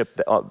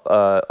relationship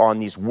on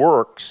these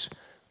works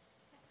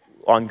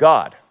on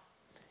God.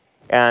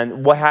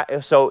 And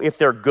so if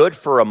they're good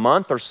for a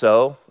month or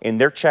so in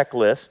their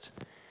checklist,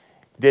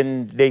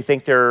 then they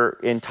think they're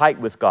in tight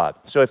with God.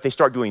 So if they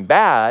start doing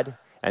bad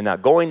and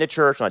not going to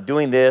church, not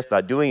doing this,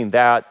 not doing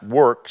that,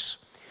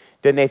 works,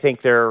 then they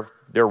think their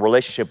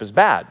relationship is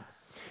bad.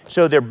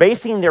 So they're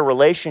basing their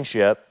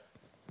relationship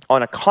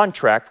on a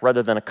contract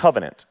rather than a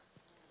covenant.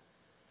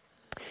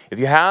 If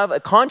you have a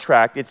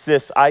contract, it's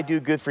this: I do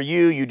good for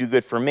you, you do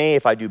good for me.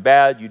 If I do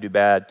bad, you do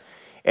bad.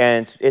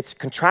 And it's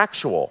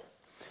contractual.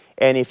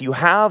 And if you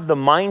have the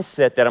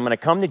mindset that I'm going to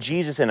come to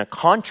Jesus in a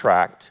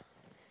contract,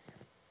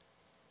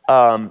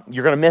 you're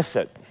going to miss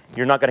it.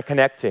 You're not going to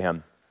connect to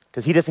him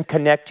because he doesn't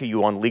connect to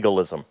you on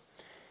legalism.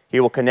 He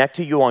will connect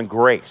to you on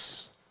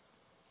grace.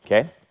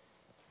 Okay?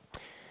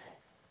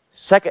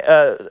 Second,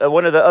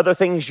 one of the other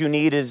things you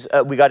need is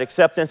we got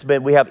acceptance,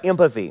 but we have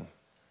empathy.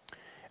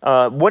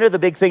 One of the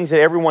big things that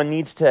everyone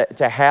needs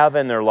to have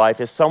in their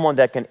life is someone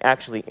that can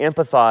actually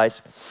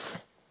empathize,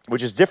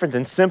 which is different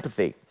than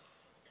sympathy.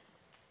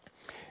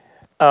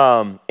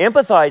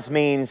 Empathize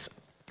means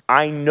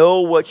I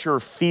know what you're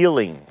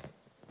feeling.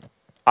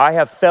 I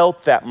have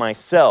felt that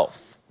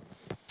myself.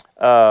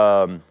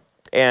 And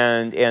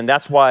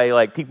that's why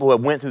like people who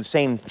have went through the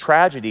same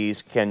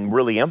tragedies can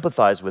really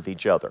empathize with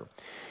each other.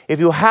 If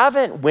you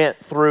haven't went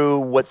through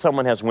what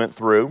someone has went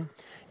through,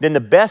 then the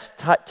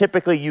best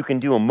typically you can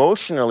do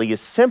emotionally is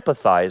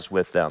sympathize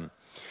with them.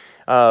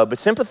 But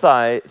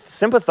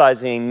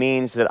sympathizing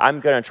means that I'm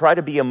going to try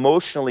to be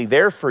emotionally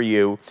there for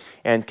you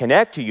and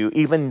connect to you,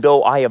 even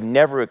though I have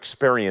never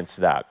experienced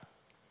that.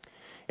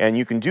 And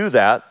you can do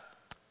that,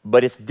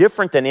 but it's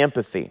different than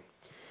empathy.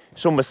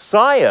 So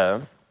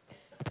Messiah,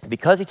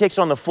 because he takes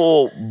on the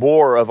full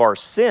bore of our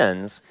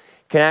sins,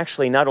 can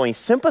actually not only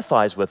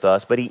sympathize with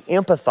us, but he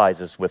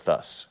empathizes with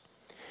us.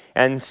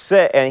 And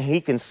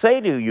he can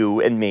say to you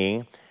and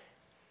me,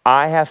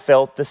 I have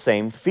felt the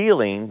same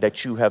feeling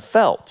that you have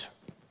felt.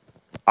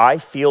 I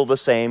feel the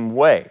same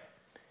way.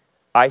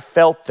 I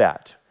felt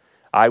that.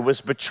 I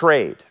was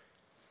betrayed.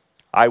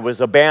 I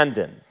was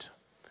abandoned.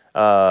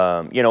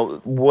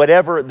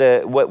 Whatever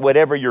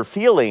you're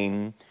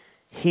feeling,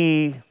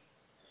 he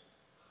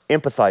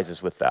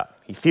empathizes with that.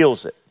 He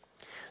feels it.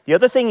 The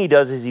other thing he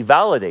does is he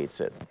validates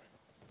it.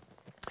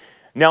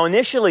 Now,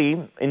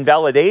 initially, in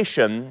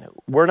validation,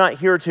 we're not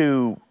here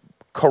to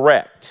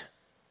correct.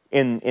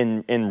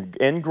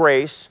 In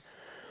grace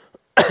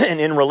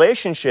and in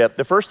relationship,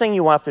 the first thing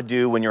you have to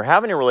do when you're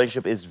having a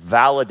relationship is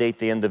validate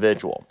the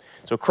individual.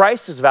 So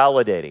Christ is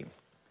validating.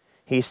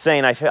 He's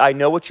saying, I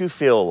know what you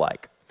feel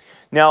like.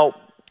 Now,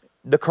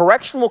 the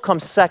correction will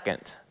come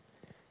second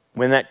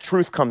when that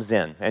truth comes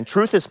in. And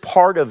truth is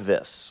part of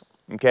this,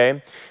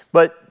 okay?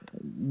 But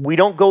we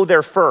don't go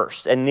there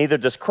first, and neither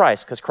does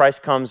Christ, because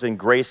Christ comes in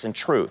grace and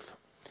truth.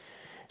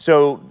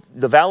 So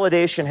the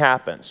validation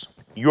happens.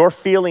 You're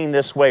feeling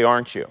this way,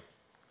 aren't you?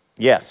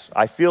 Yes,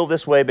 I feel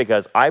this way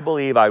because I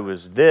believe I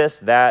was this,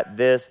 that,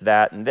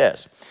 and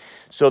this.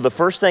 So the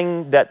first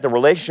thing that the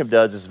relationship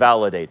does is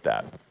validate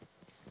that.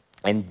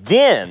 And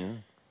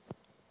then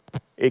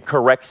it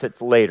corrects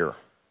it later.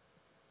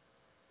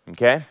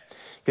 Okay?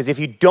 Because if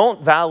you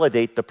don't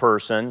validate the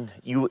person,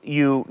 you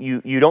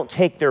don't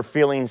take their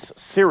feelings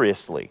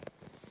seriously.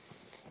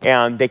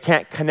 And they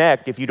can't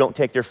connect if you don't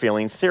take their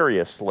feelings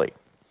seriously.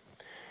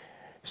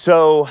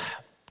 So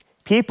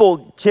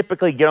people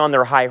typically get on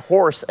their high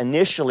horse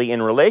initially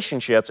in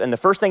relationships, and the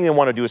first thing they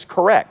want to do is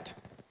correct.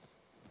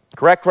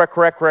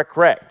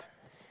 Correct.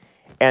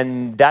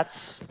 And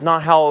that's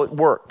not how it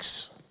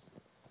works.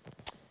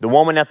 The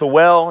woman at the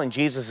well, and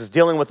Jesus is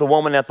dealing with the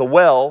woman at the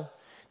well.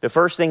 The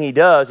first thing he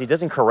does, he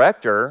doesn't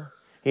correct her.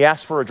 He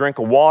asks for a drink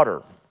of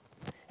water.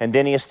 And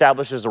then he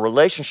establishes a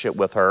relationship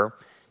with her.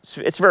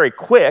 It's very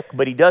quick,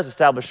 but he does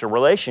establish a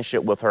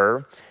relationship with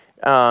her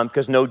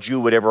because no Jew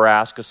would ever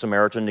ask a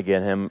Samaritan to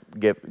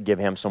give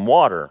him some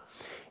water.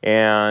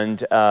 And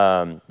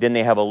then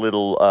they have a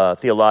little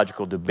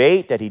theological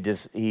debate that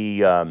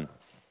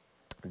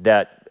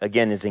that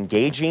again is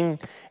engaging,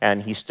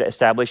 and he's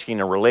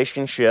establishing a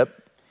relationship.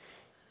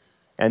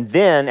 And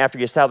then, after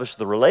you establish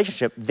the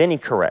relationship, then he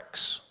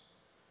corrects.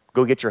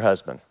 Go get your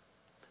husband.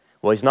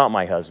 Well, he's not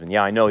my husband.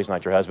 Yeah, I know he's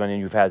not your husband, and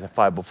you've had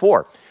 5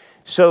 before.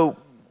 So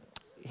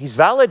he's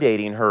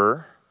validating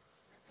her.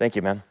 Thank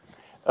you, man.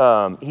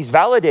 He's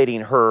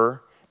validating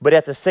her, but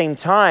at the same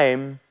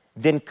time,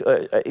 then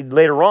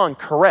later on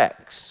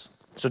corrects.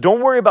 So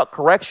don't worry about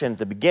correction at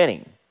the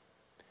beginning.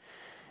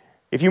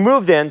 If you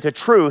move then to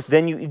truth,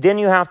 then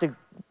you have to.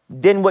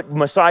 Then what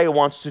Messiah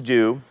wants to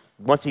do,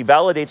 once he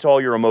validates all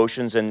your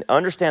emotions and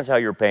understands how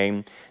you're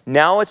paying,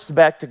 now it's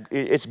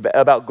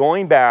about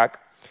going back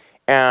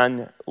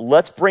and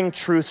let's bring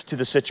truth to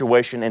the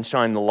situation and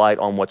shine the light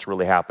on what's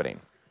really happening.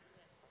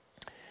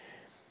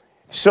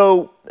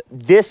 So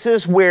this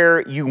is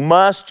where you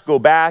must go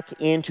back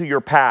into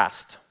your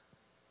past.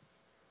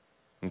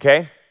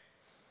 Okay?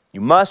 You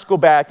must go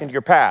back into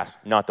your past.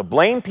 Not to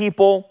blame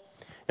people,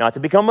 not to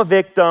become a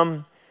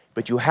victim,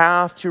 but you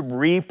have to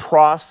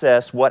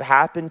reprocess what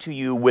happened to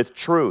you with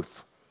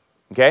truth.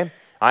 Okay?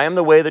 I am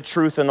the way, the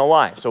truth, and the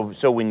life.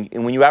 So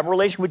when you have a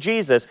relationship with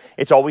Jesus,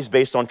 it's always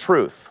based on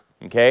truth,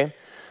 okay?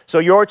 So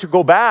you're to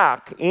go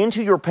back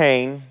into your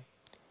pain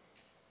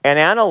and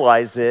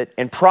analyze it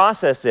and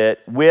process it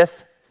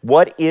with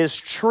what is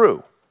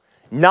true.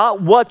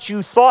 Not what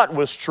you thought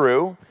was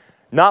true,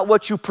 not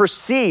what you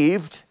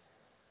perceived,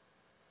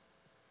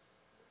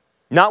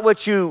 not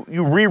what you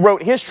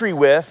rewrote history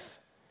with.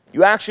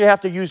 You actually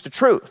have to use the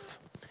truth.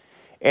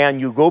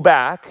 And you go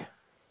back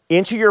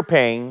into your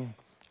pain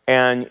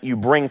and you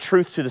bring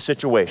truth to the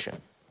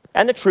situation.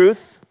 And the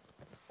truth,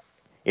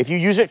 if you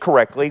use it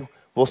correctly,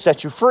 will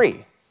set you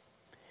free.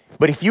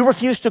 But if you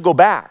refuse to go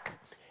back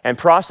and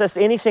process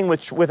anything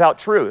without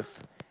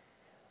truth,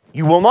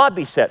 you will not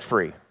be set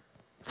free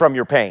from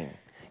your pain.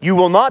 You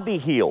will not be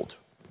healed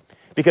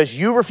because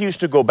you refuse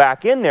to go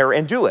back in there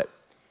and do it.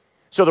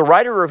 So the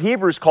writer of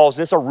Hebrews calls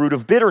this a root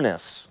of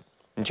bitterness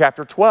in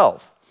chapter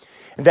 12.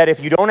 And that if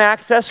you don't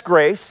access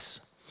grace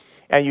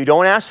and you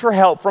don't ask for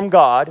help from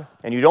God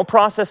and you don't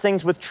process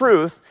things with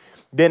truth,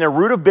 then a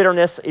root of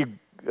bitterness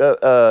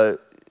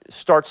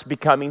starts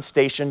becoming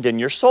stationed in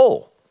your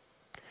soul.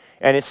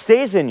 And it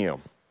stays in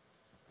you.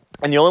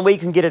 And the only way you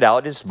can get it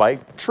out is by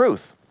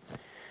truth.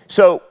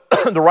 So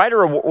the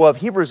writer of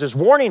Hebrews is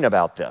warning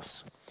about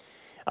this.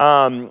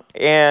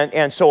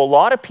 And so a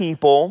lot of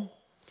people,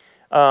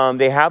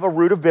 they have a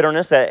root of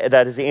bitterness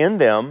that is in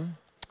them.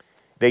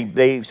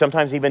 They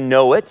sometimes even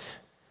know it,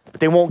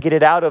 but they won't get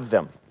it out of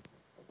them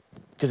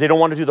because they don't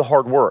want to do the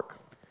hard work.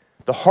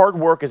 The hard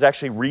work is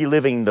actually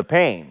reliving the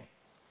pain.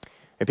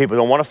 And people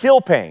don't want to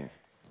feel pain.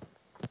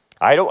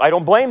 I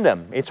don't blame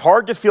them. It's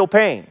hard to feel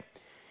pain.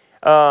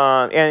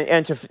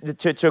 And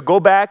to go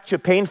back to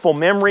painful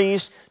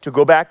memories, to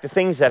go back to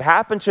things that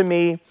happened to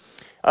me,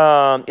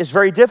 is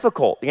very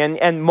difficult.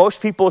 And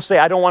most people say,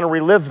 I don't want to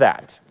relive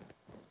that.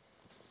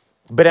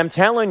 But I'm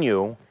telling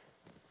you,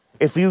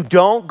 if you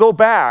don't go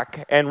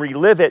back and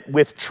relive it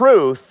with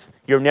truth,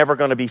 you're never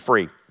going to be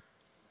free.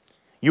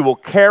 You will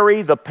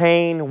carry the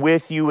pain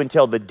with you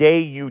until the day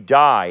you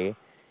die,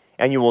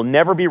 and you will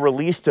never be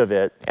released of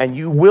it, and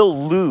you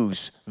will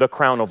lose the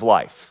crown of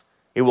life.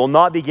 It will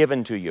not be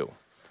given to you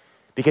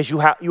because you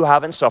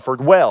haven't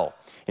suffered well.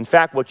 In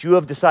fact, what you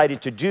have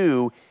decided to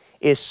do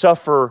is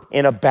suffer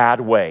in a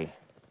bad way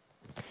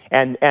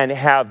and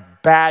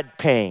have bad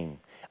pain,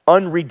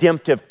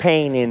 unredemptive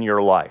pain in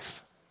your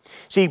life.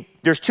 See,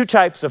 there's two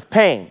types of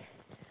pain.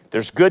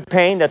 There's good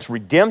pain that's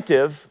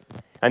redemptive,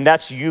 and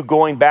that's you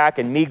going back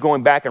and me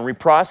going back and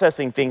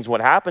reprocessing things,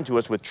 what happened to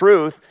us with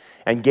truth,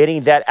 and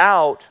getting that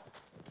out.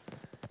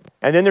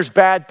 And then there's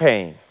bad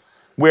pain,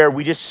 where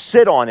we just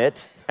sit on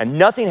it, and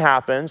nothing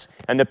happens,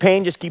 and the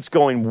pain just keeps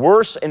going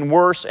worse and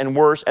worse and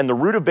worse, and the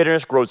root of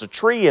bitterness grows a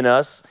tree in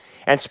us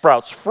and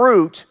sprouts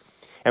fruit,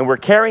 and we're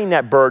carrying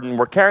that burden,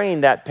 we're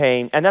carrying that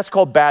pain, and that's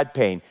called bad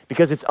pain,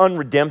 because it's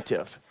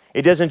unredemptive.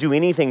 It doesn't do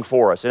anything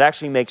for us. It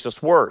actually makes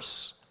us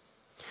worse.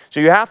 So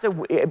you have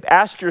to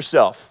ask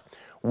yourself,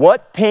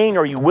 what pain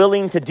are you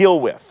willing to deal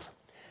with?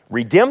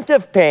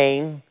 Redemptive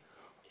pain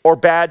or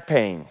bad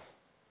pain?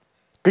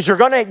 Because you're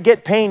going to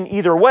get pain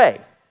either way.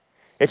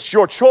 It's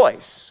your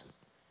choice.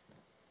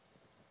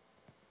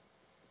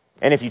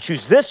 And if you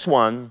choose this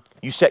one,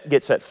 you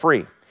get set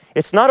free.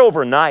 It's not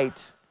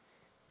overnight.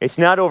 It's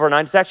not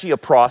overnight. It's actually a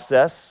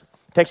process.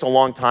 It takes a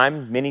long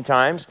time, many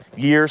times,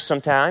 years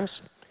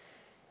sometimes.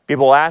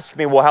 People ask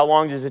me, well, how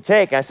long does it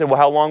take? And I said, well,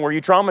 how long were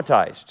you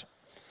traumatized?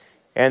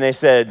 And they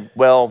said,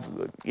 well,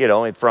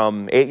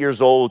 from 8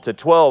 years old to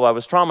 12, I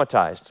was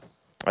traumatized.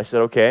 I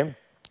said, okay,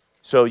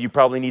 so you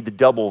probably need to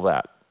double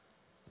that.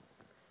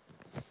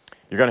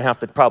 You're going to have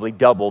to probably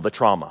double the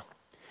trauma.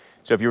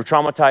 So if you were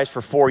traumatized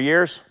for 4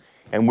 years,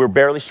 and we're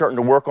barely starting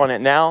to work on it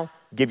now,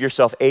 give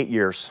yourself 8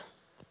 years.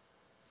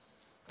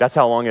 That's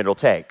how long it'll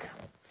take.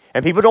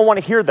 And people don't want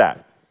to hear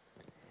that.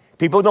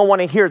 People don't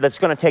want to hear that's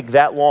going to take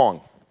that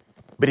long.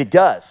 But it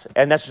does.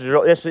 And that's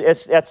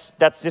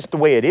just the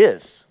way it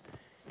is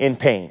in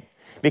pain.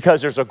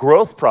 Because there's a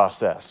growth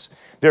process.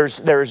 There's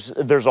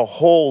a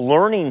whole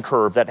learning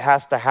curve that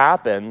has to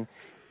happen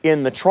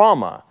in the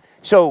trauma.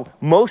 So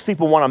most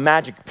people want a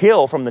magic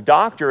pill from the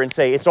doctor and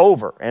say, it's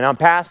over, and I'm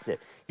past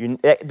it.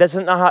 That's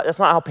not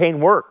how pain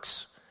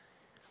works.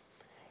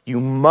 You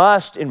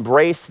must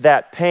embrace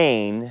that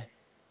pain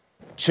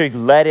to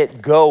let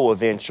it go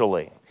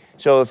eventually.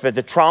 So if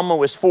the trauma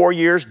was 4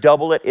 years,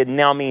 double it, it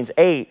now means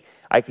 8.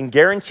 I can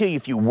guarantee you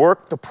if you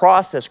work the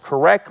process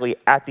correctly,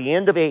 at the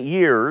end of 8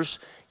 years,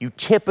 you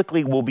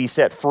typically will be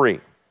set free.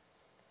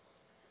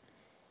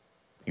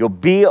 You'll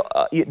be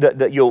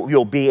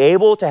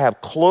able to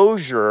have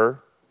closure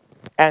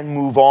and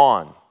move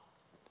on.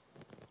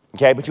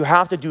 Okay, but you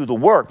have to do the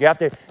work. You have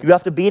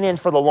to be in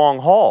for the long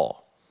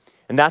haul.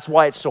 And that's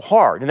why it's so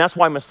hard. And that's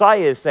why Messiah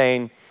is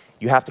saying,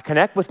 you have to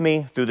connect with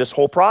me through this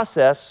whole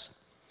process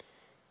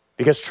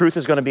because truth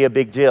is going to be a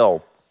big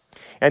deal.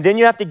 And then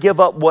you have to give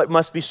up what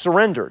must be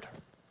surrendered.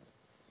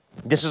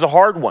 This is a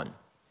hard one.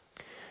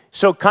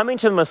 So coming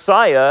to the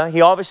Messiah,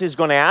 he obviously is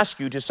going to ask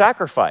you to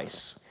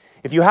sacrifice.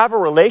 If you have a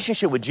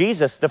relationship with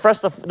Jesus, that's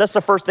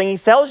the first thing he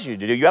tells you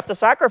to do. You have to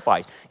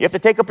sacrifice. You have to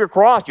take up your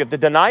cross. You have to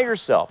deny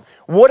yourself.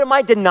 What am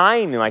I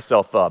denying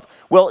myself of?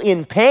 Well,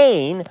 in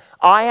pain,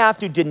 I have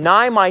to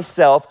deny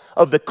myself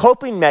of the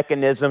coping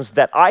mechanisms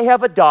that I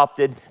have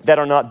adopted that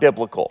are not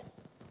biblical.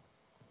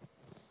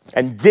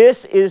 And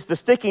this is the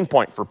sticking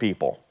point for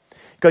people.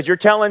 Because you're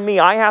telling me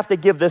I have to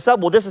give this up.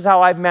 Well, this is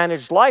how I've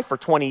managed life for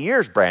 20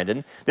 years,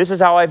 Brandon. This is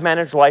how I've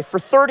managed life for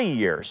 30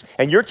 years.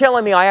 And you're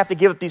telling me I have to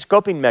give up these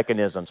coping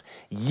mechanisms.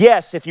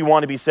 Yes, if you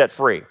want to be set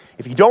free.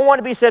 If you don't want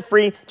to be set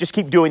free, just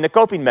keep doing the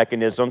coping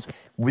mechanisms,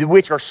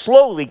 which are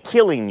slowly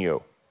killing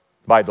you,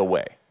 by the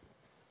way.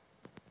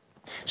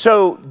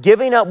 So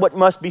giving up what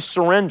must be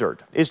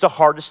surrendered is the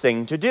hardest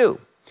thing to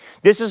do.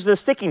 This is the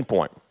sticking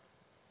point.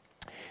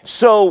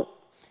 So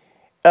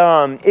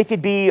it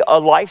could be a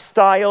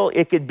lifestyle,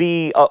 it could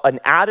be an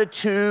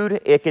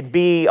attitude, it could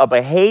be a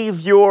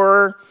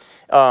behavior,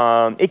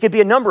 it could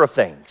be a number of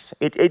things.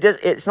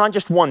 It's not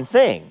just one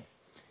thing.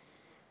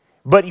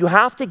 But you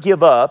have to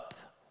give up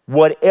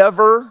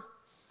whatever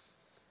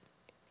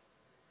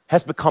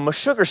has become a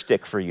sugar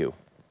stick for you.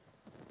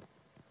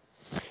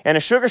 And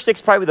a sugar stick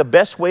is probably the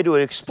best way to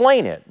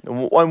explain it.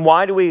 And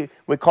why do we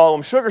call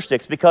them sugar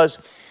sticks?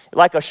 Because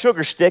like a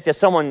sugar stick that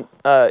someone,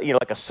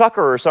 like a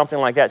sucker or something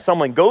like that,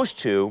 someone goes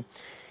to,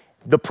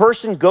 the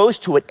person goes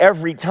to it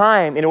every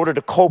time in order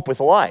to cope with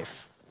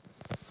life.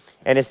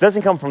 And it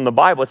doesn't come from the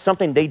Bible. It's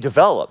something they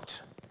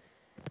developed.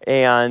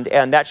 And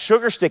that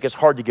sugar stick is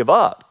hard to give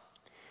up.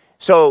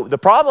 So the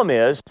problem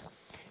is,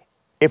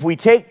 if we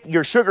take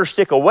your sugar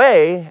stick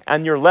away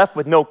and you're left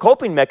with no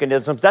coping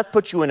mechanisms, that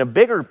puts you in a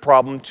bigger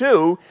problem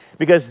too,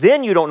 because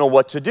then you don't know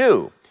what to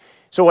do.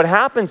 So what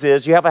happens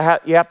is you have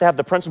to have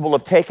the principle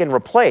of take and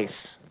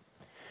replace.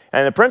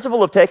 And the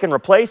principle of take and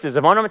replace is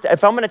if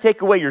I'm going to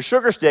take away your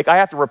sugar stick, I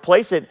have to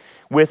replace it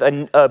with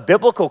a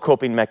biblical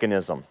coping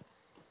mechanism.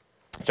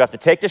 So I have to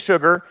take the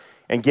sugar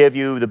and give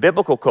you the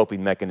biblical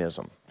coping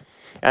mechanism.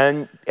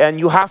 And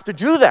you have to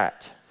do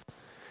that.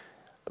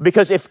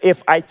 Because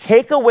if I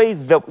take away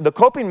the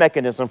coping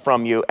mechanism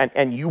from you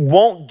and you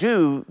won't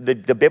do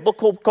the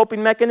biblical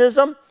coping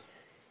mechanism,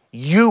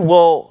 you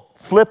will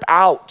flip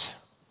out.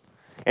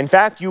 In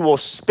fact, you will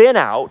spin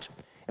out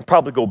and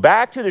probably go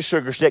back to the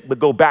sugar stick, but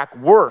go back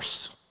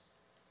worse.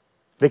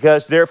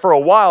 Because there for a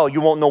while, you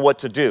won't know what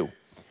to do.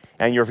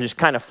 And you're just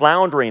kind of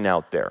floundering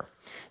out there.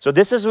 So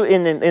this is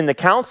in the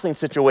counseling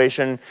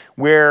situation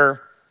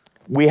where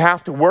we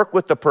have to work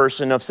with the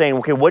person of saying,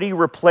 okay, what are you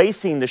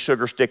replacing the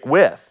sugar stick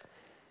with?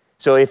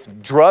 So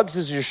if drugs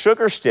is your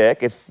sugar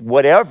stick, if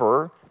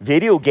whatever,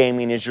 video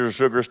gaming is your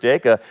sugar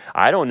stick,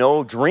 I don't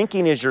know,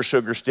 drinking is your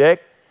sugar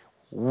stick,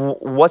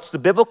 what's the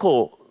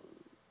biblical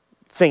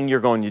thing you're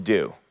going to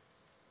do?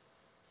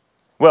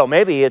 Well,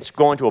 maybe it's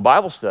going to a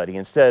Bible study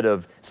instead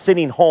of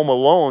sitting home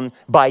alone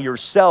by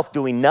yourself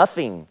doing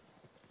nothing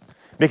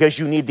because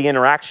you need the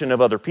interaction of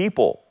other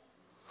people.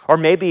 Or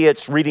maybe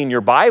it's reading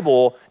your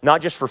Bible,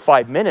 not just for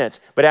 5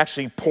 minutes, but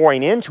actually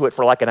pouring into it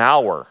for like an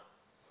hour.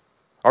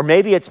 Or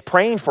maybe it's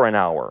praying for an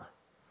hour.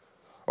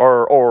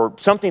 Or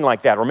something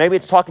like that. Or maybe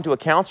it's talking to a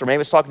counselor.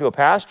 Maybe it's talking to a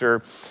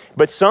pastor.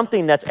 But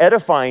something that's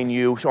edifying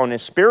you on a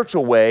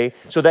spiritual way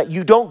so that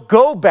you don't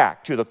go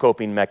back to the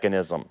coping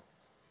mechanism.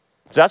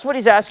 So that's what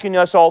he's asking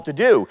us all to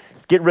do.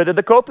 Is get rid of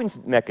the coping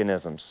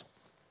mechanisms.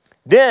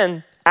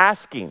 Then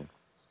asking.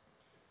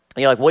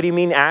 You're like, what do you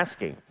mean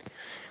asking?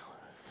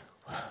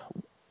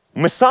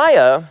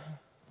 Messiah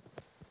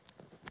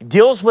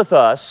deals with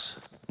us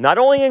not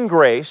only in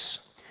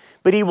grace,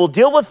 but he will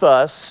deal with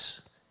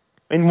us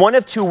in one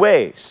of two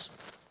ways.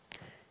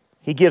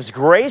 He gives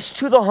grace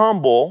to the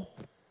humble,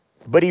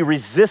 but he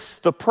resists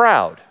the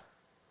proud.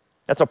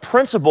 That's a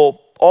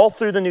principle all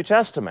through the New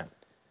Testament.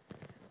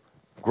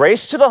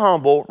 Grace to the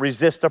humble,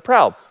 resist the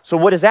proud. So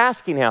what does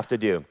asking have to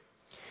do?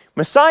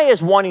 Messiah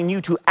is wanting you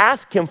to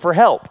ask him for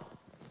help.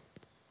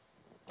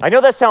 I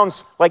know that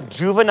sounds like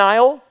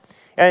juvenile,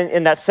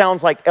 and that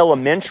sounds like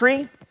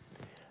elementary,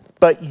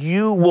 but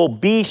you will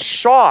be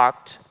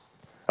shocked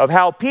of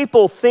how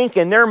people think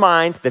in their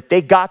minds that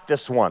they got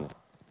this one.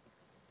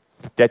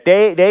 That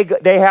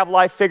they have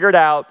life figured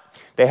out,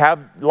 they have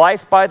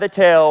life by the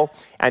tail,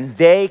 and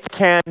they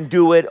can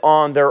do it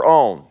on their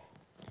own.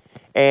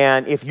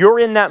 And if you're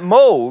in that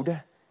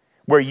mode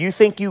where you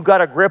think you got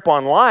a grip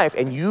on life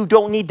and you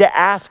don't need to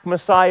ask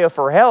Messiah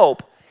for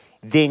help,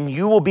 then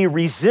you will be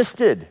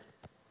resisted.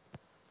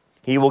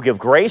 He will give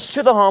grace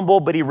to the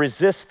humble, but he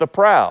resists the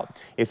proud.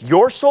 If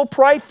you're so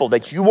prideful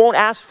that you won't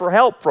ask for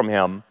help from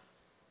him,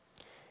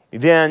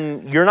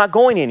 then you're not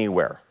going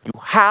anywhere. You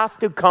have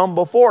to come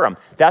before him.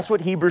 That's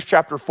what Hebrews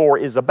chapter 4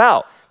 is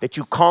about, that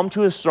you come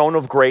to his throne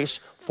of grace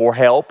for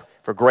help,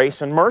 for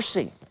grace and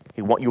mercy.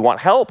 You want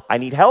help. I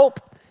need help.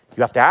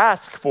 You have to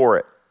ask for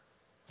it.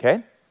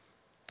 Okay?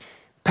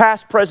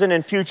 Past, present,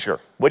 and future.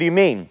 What do you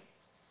mean?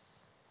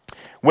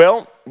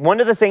 Well, one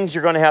of the things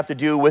you're going to have to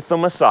do with the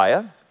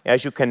Messiah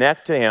as you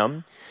connect to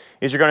him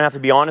is you're going to have to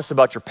be honest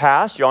about your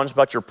past, you're honest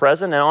about your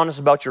present, and honest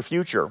about your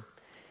future.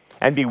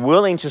 And be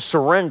willing to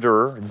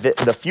surrender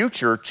the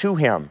future to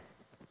him.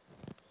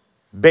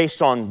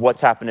 based on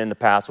what's happened in the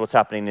past, what's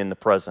happening in the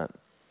present.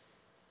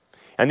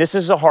 And this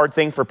is a hard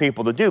thing for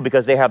people to do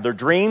because they have their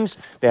dreams,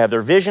 they have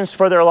their visions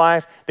for their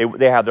life,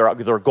 they have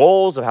their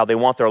goals of how they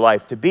want their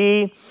life to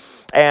be.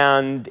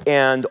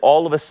 And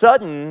all of a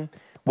sudden,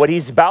 what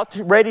he's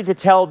ready to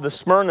tell the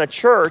Smyrna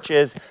church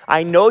is,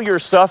 I know you're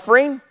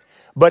suffering,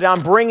 but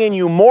I'm bringing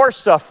you more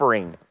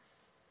suffering.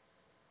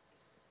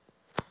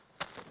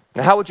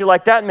 Now, how would you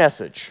like that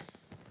message?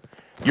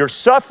 You're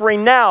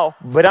suffering now,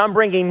 but I'm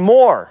bringing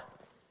more.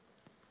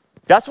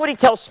 That's what he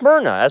tells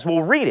Smyrna, as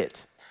we'll read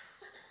it.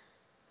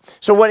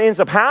 So what ends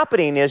up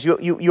happening is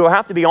you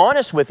have to be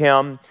honest with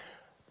him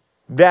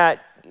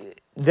that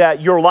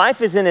your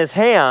life is in his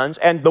hands,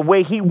 and the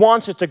way he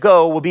wants it to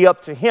go will be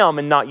up to him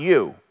and not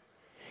you.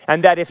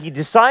 And that if he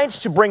decides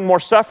to bring more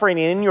suffering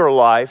in your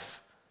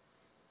life,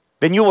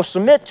 then you will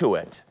submit to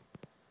it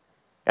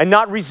and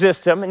not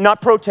resist him,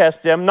 not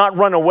protest him, not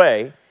run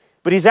away.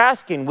 But he's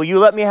asking, will you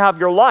let me have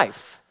your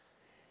life?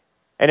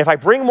 And if I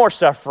bring more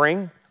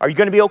suffering, are you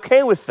going to be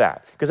okay with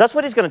that? Because that's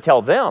what he's going to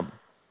tell them.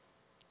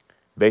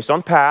 Based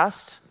on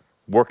past,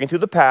 working through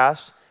the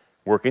past,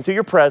 working through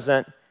your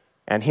present,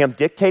 and him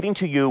dictating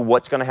to you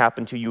what's going to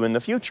happen to you in the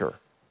future.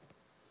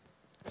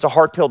 It's a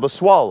hard pill to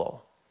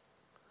swallow.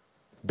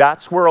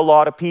 That's where a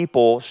lot of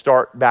people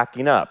start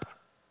backing up.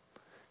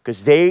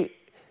 Because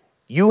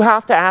you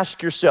have to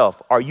ask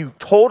yourself, are you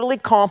totally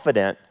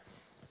confident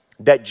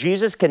that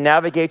Jesus can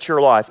navigate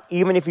your life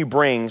even if he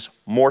brings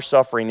more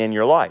suffering in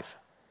your life?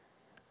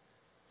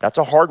 That's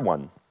a hard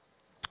one.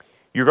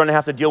 You're going to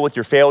have to deal with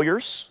your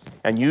failures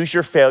and use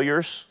your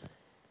failures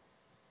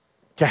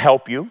to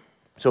help you.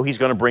 So he's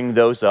going to bring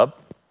those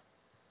up.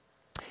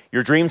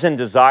 Your dreams and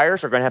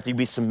desires are going to have to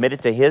be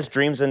submitted to his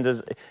dreams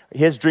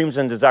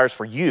and desires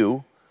for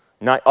you,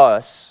 not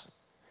us.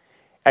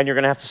 And you're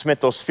going to have to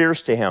submit those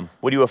fears to him.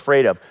 What are you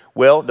afraid of?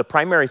 Well, the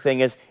primary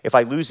thing is, if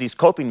I lose these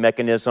coping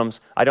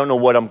mechanisms, I don't know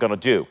what I'm going to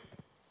do.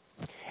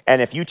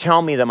 And if you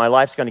tell me that my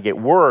life's going to get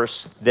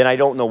worse, then I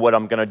don't know what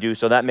I'm going to do,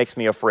 so that makes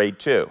me afraid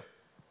too.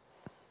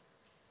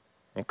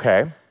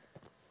 Okay?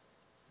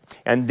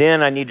 And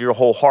then I need your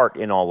whole heart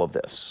in all of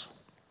this.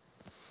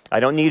 I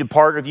don't need a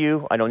part of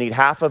you. I don't need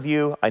half of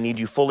you. I need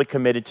you fully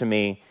committed to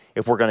me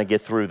if we're going to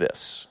get through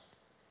this.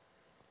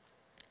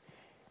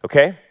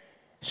 Okay?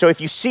 So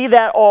if you see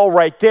that all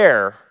right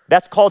there,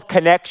 that's called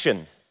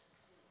connection.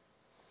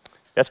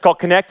 That's called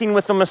connecting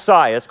with the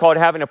Messiah. It's called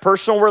having a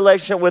personal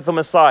relationship with the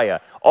Messiah.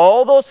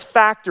 All those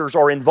factors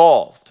are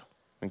involved.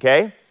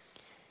 Okay?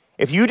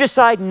 If you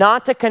decide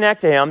not to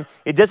connect to him,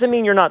 it doesn't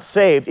mean you're not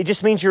saved. It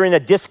just means you're in a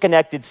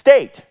disconnected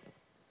state.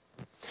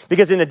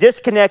 Because in a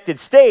disconnected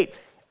state,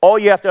 all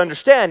you have to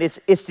understand,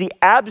 it's the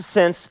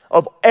absence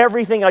of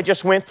everything I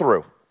just went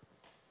through.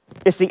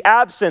 It's the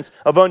absence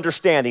of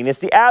understanding. It's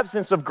the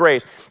absence of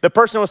grace. The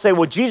person will say,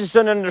 well, Jesus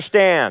doesn't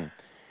understand.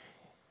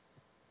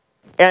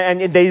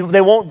 And they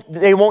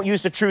won't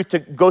use the truth to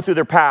go through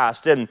their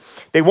past. And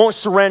they won't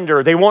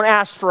surrender. They won't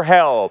ask for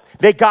help.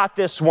 They got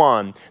this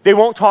one. They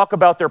won't talk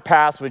about their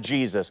past with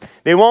Jesus.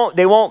 They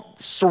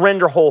won't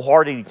surrender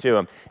wholeheartedly to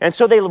him. And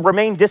so they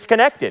remain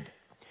disconnected.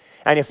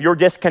 And if you're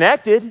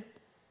disconnected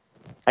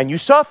and you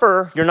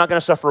suffer, you're not going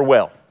to suffer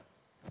well.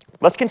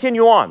 Let's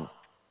continue on.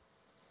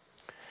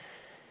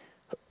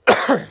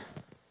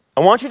 I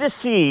want you to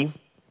see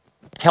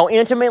how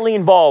intimately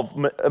involved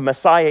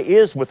Messiah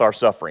is with our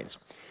sufferings.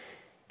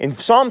 In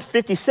Psalm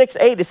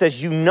 56:8, it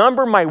says, you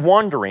number my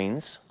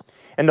wanderings.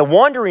 And the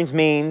wanderings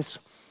means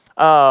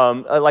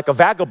like a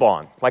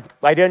vagabond. Like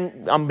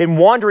I've been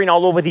wandering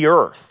all over the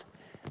earth.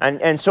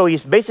 And so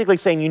he's basically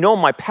saying, you know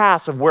my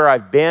past of where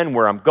I've been,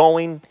 where I'm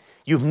going.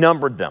 You've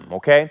numbered them,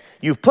 okay?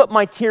 You've put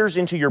my tears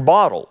into your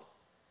bottle.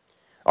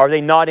 Are they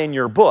not in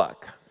your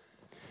book?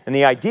 And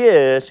the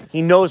idea is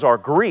he knows our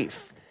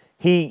grief.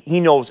 He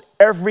knows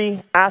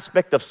every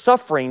aspect of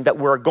suffering that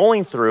we're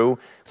going through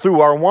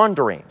our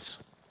wanderings.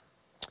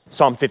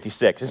 Psalm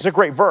 56. It's a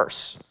great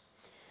verse.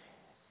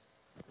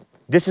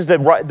 This is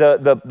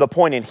the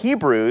point in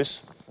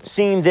Hebrews.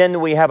 Seeing then that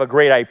we have a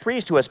great high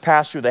priest who has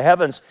passed through the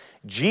heavens,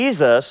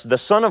 Jesus, the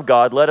Son of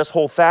God, let us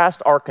hold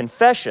fast our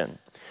confession.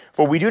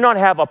 For we do not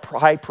have a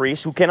high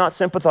priest who cannot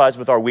sympathize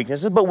with our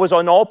weaknesses, but was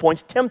on all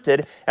points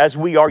tempted as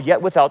we are,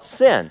 yet without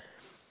sin.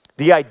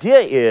 The idea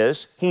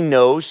is he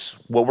knows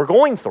what we're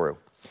going through.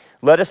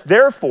 Let us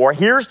therefore,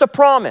 here's the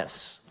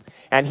promise,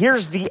 and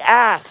here's the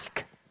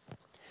ask.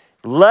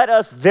 Let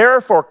us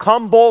therefore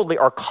come boldly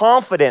or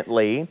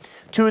confidently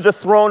to the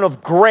throne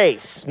of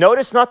grace.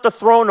 Notice not the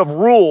throne of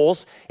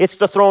rules, it's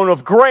the throne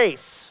of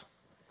grace.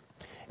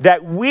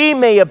 That we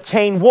may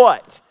obtain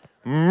what?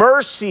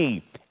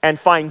 Mercy and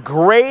find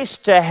grace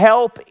to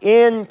help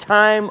in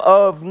time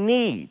of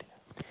need.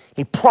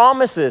 He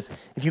promises,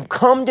 if you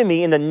come to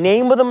me in the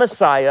name of the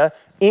Messiah,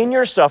 in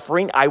your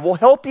suffering, I will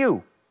help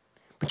you.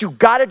 But you've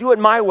got to do it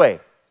my way.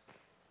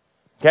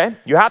 Okay?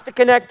 You have to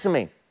connect to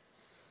me.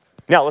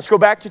 Now, let's go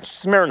back to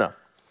Smyrna.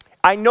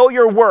 I know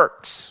your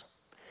works.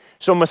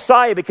 So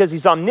Messiah, because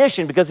he's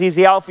omniscient, because he's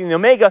the Alpha and the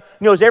Omega,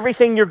 knows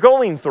everything you're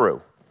going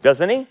through.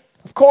 Doesn't he?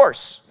 Of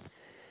course.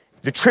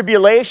 The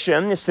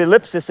tribulation, this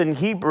ellipsis in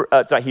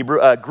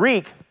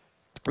Greek,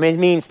 it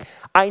means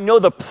I know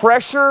the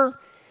pressure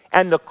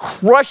and the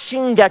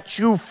crushing that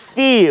you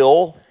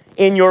feel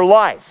in your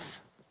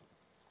life.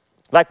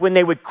 Like when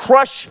they would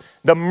crush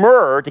the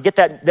myrrh to get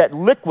that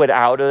liquid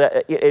out,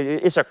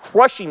 it's a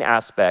crushing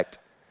aspect.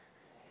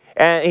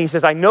 And he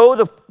says, I know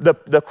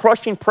the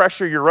crushing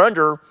pressure you're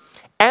under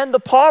and the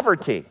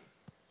poverty.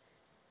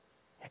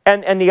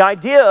 And the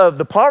idea of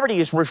the poverty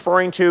is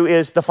referring to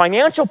is the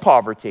financial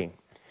poverty.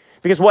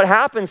 Because what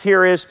happens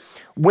here is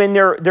when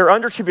they're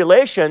under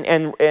tribulation,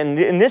 and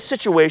in this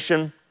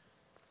situation,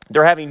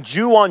 they're having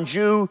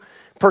Jew-on-Jew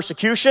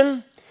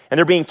persecution, and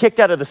they're being kicked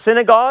out of the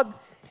synagogue,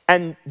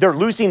 and they're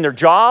losing their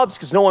jobs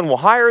because no one will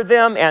hire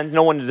them, and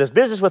no one does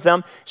business with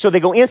them, so they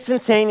go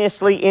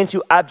instantaneously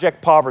into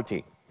abject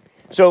poverty.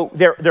 So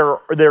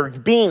they're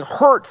being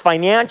hurt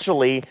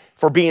financially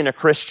for being a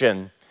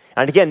Christian.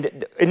 And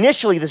again,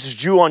 initially this is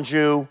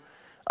Jew-on-Jew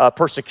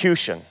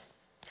persecution.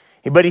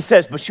 But he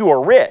says, but you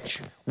are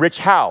rich. Rich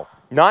how?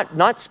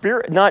 Not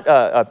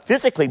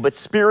physically, but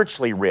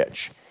spiritually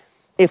rich.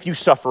 If you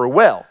suffer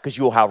well, because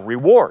you will have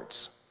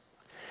rewards.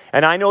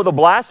 And I know the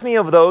blasphemy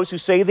of those who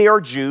say they are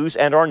Jews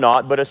and are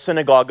not, but a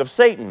synagogue of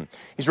Satan.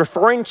 He's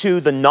referring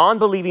to the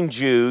non-believing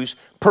Jews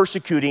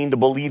persecuting the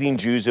believing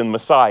Jews in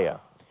Messiah.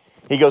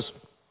 He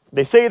goes,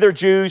 they say they're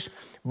Jews,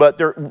 but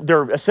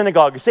they're a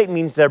synagogue of Satan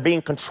means they're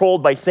being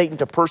controlled by Satan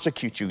to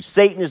persecute you.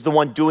 Satan is the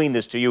one doing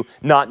this to you,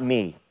 not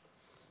me.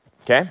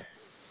 Okay?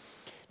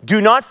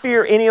 Do not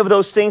fear any of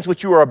those things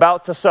which you are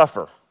about to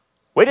suffer.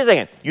 Wait a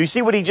second. You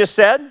see what he just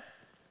said?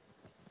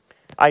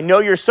 I know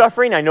you're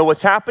suffering. I know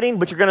what's happening,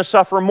 but you're going to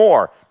suffer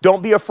more.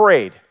 Don't be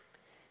afraid.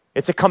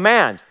 It's a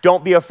command.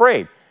 Don't be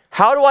afraid.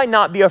 How do I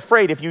not be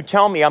afraid if you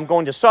tell me I'm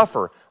going to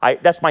suffer?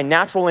 That's my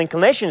natural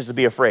inclination is to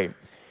be afraid.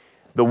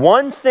 The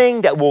one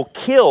thing that will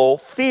kill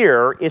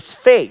fear is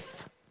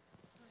faith.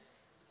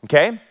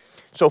 Okay?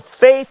 So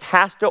faith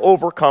has to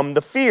overcome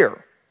the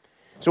fear.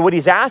 So what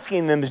he's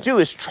asking them to do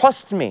is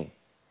trust me.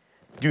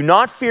 Do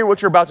not fear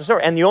what you're about to suffer.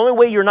 And the only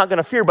way you're not going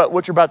to fear about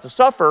what you're about to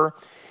suffer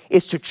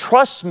is to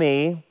trust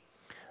me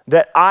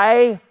that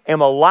I am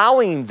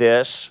allowing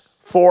this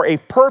for a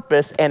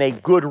purpose and a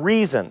good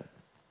reason.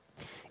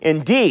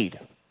 Indeed,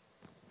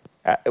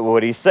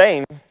 what he's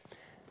saying,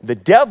 the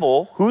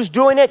devil, who's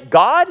doing it?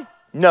 God?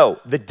 No,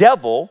 the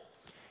devil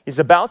is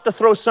about to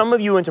throw some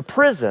of you into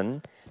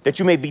prison that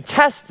you may be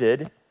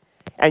tested,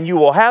 and you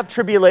will have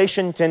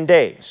tribulation 10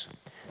 days.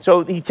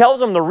 So he tells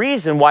them the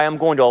reason why I'm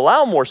going to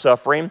allow more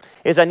suffering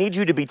is I need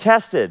you to be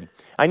tested.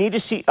 I need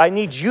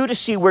you to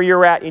see where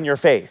you're at in your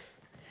faith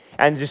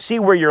and to see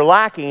where you're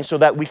lacking so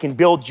that we can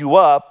build you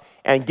up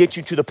and get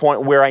you to the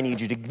point where I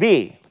need you to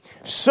be.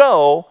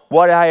 So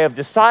what I have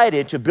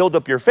decided to build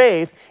up your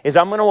faith is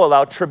I'm going to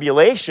allow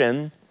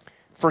tribulation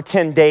for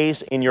 10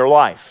 days in your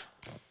life.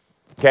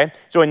 Okay?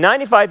 So in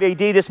 95 AD,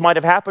 this might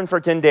have happened for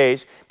 10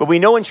 days, but we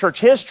know in church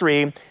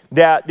history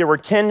that there were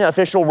 10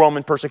 official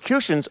Roman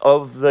persecutions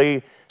of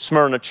the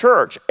Smyrna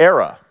church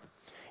era.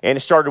 And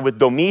it started with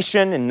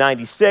Domitian in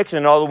 96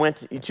 and all the way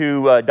went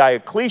to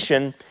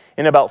Diocletian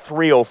in about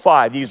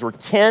 305. These were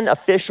 10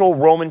 official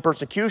Roman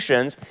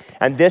persecutions,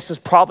 and this is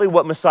probably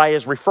what Messiah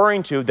is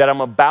referring to, that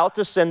I'm about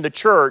to send the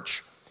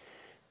church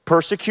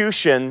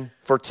persecution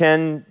for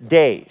 10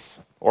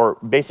 days, or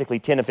basically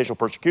 10 official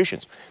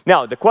persecutions.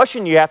 Now, the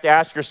question you have to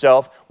ask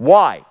yourself,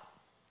 why?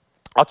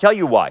 I'll tell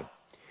you why.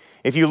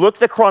 If you look at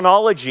the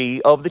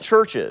chronology of the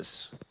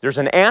churches, there's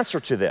an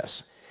answer to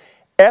this.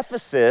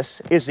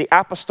 Ephesus is the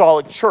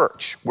apostolic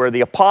church where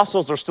the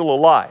apostles are still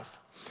alive.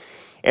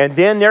 And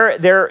then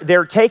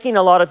they're taking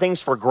a lot of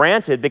things for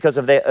granted because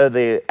of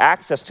the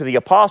access to the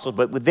apostles.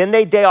 But then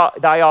they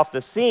die off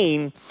the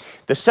scene,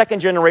 the second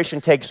generation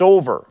takes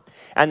over.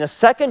 And the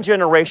second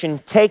generation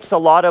takes a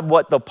lot of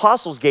what the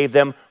apostles gave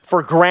them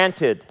for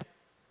granted.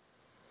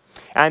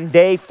 And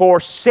they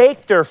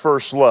forsake their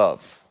first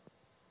love.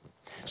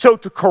 So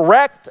to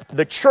correct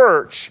the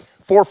church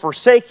for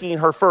forsaking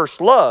her first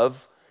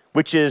love,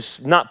 which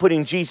is not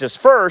putting Jesus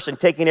first and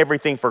taking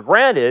everything for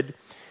granted,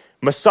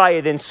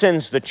 Messiah then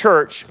sends the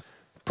church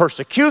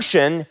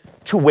persecution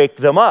to wake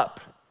them up.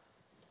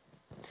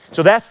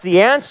 So that's the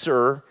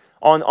answer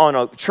on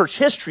a church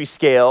history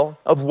scale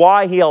of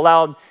why he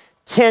allowed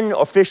 10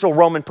 official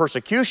Roman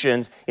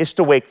persecutions is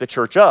to wake the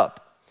church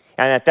up.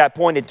 And at that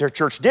point, the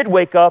church did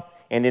wake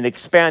up, and it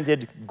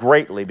expanded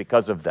greatly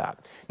because of that.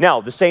 Now,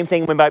 the same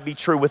thing might be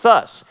true with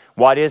us.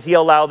 Why does he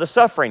allow the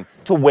suffering?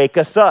 To wake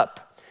us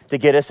up, to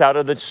get us out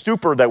of the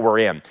stupor that we're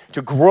in,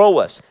 to grow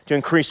us, to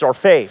increase our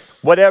faith,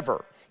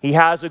 whatever. He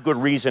has a good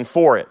reason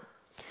for it.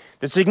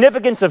 The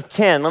significance of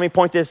 10, let me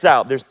point this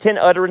out. There's 10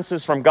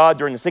 utterances from God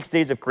during the 6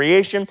 days of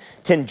creation,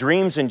 10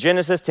 dreams in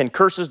Genesis, 10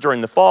 curses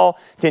during the fall,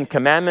 10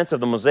 commandments of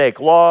the Mosaic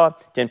law,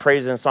 10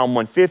 praises in Psalm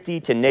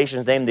 150, 10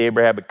 nations named the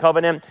Abrahamic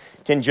covenant,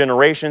 10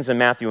 generations in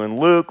Matthew and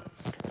Luke.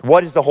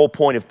 What is the whole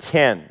point of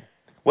 10?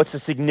 What's the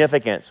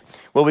significance?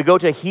 Well, we go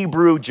to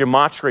Hebrew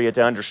gematria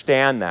to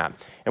understand that.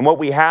 And what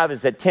we have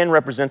is that 10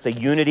 represents a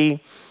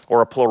unity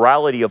or a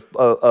plurality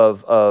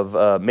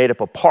of made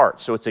up of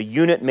parts. So it's a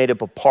unit made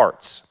up of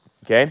parts,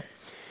 okay?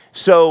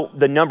 So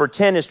the number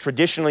 10 is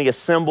traditionally a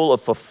symbol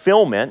of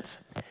fulfillment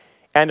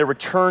and a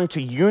return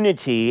to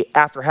unity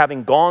after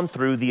having gone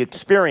through the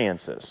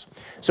experiences.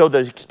 So the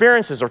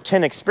experiences are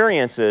 10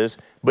 experiences,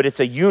 but it's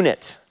a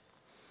unit.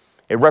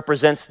 It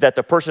represents that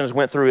the person has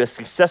went through a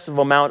successive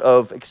amount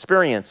of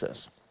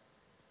experiences.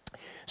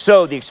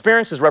 So the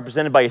experience is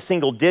represented by a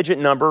single digit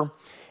number,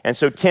 and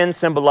so 10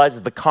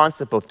 symbolizes the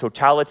concept of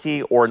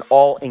totality or an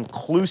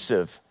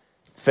all-inclusive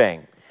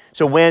thing.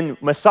 So when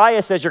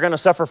Messiah says you're going to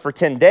suffer for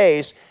 10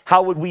 days,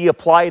 how would we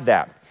apply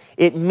that?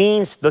 It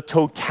means the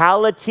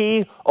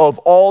totality of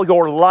all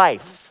your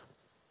life.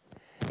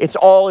 It's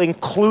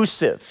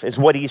all-inclusive is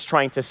what he's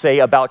trying to say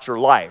about your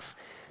life.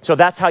 So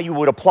that's how you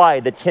would apply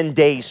the 10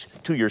 days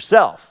to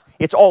yourself.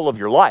 It's all of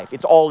your life.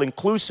 It's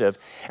all-inclusive.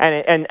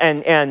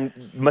 And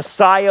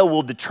Messiah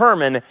will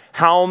determine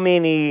how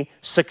many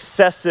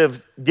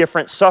successive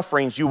different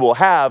sufferings you will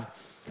have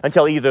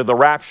until either the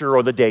rapture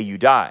or the day you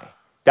die.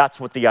 That's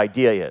what the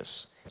idea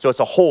is. So it's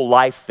a whole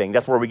life thing.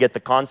 That's where we get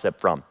the concept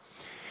from.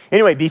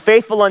 Anyway, be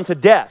faithful unto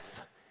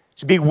death.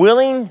 So be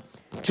willing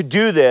to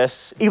do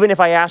this even if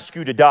I ask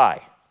you to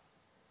die.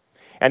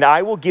 And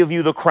I will give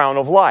you the crown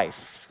of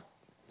life.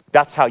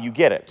 That's how you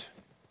get it.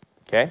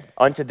 Okay?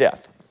 Unto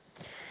death.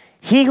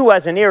 He who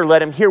has an ear,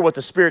 let him hear what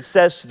the Spirit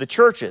says to the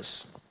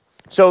churches.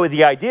 So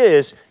the idea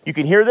is you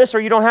can hear this or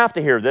you don't have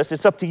to hear this.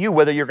 It's up to you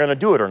whether you're going to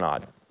do it or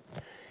not.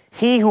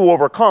 He who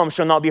overcomes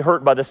shall not be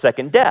hurt by the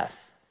second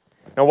death.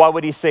 Now, why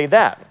would he say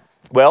that?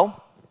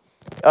 Well,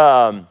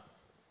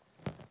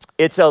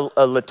 it's a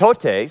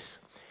litotes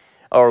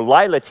or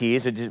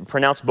lilates. It's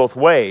pronounced both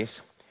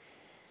ways.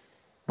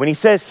 When he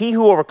says, he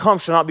who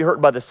overcomes shall not be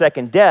hurt by the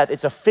second death,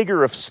 it's a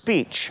figure of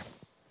speech.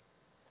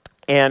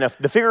 And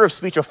the figure of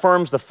speech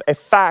affirms a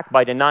fact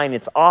by denying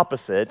its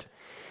opposite.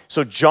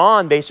 So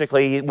John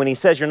basically, when he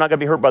says you're not going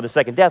to be hurt by the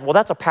second death, well,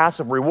 that's a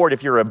passive reward.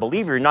 If you're a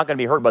believer, you're not going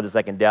to be hurt by the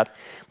second death.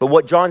 But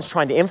what John's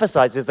trying to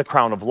emphasize is the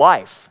crown of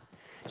life.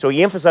 So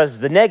he emphasizes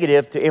the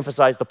negative to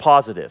emphasize the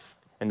positive.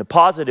 And the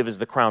positive is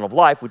the crown of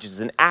life, which is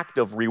an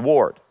active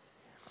reward.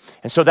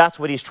 And so that's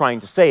what he's trying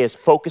to say is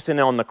focusing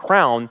on the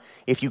crown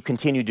if you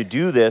continue to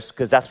do this,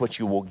 because that's what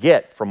you will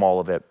get from all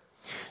of it.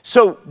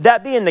 So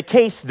that being the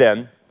case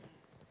then,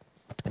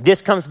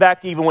 this comes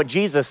back to even what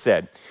Jesus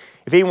said.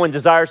 If anyone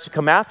desires to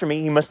come after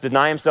me, he must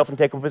deny himself and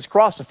take up his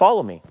cross to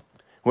follow me.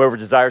 Whoever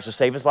desires to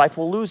save his life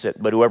will lose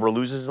it, but whoever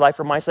loses his life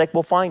for my sake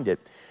will find it.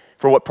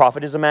 For what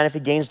profit is a man if he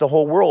gains the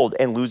whole world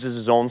and loses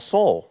his own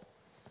soul?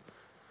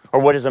 Or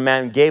what is a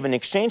man gave in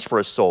exchange for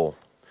his soul?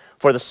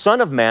 For the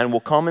Son of Man will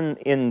come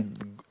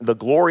in the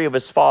glory of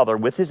his Father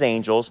with his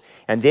angels,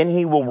 and then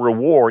he will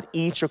reward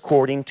each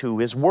according to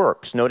his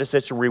works. Notice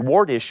it's a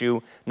reward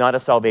issue, not a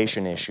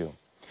salvation issue.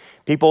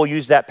 People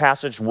use that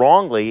passage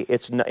wrongly.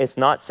 It's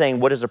not saying,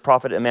 what is a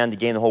profit a man to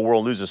gain the whole world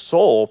and lose his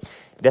soul?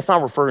 That's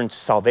not referring to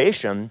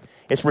salvation.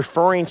 It's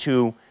referring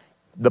to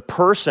the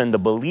person, the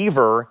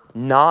believer,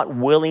 not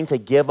willing to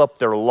give up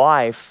their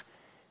life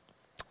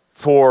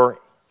for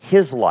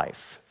his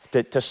life,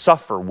 to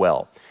suffer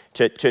well,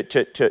 to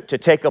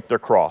take up their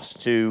cross,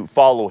 to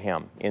follow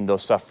him in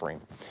those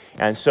suffering.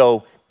 And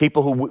so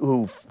people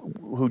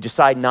who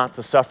decide not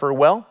to suffer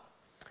well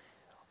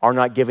are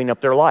not giving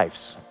up their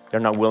lives. They're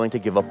not willing to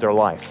give up their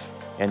life.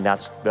 And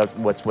that's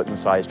what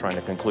Messiah is trying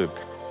to conclude.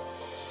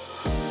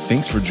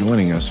 Thanks for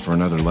joining us for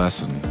another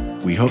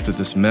lesson. We hope that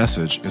this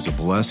message is a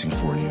blessing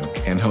for you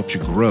and helps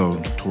you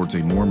grow towards a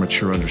more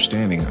mature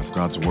understanding of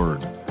God's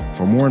Word.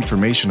 For more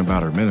information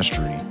about our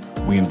ministry,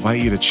 we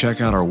invite you to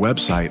check out our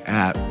website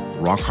at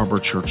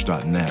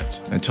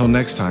rockharborchurch.net. Until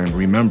next time,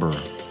 remember,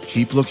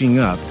 keep looking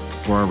up,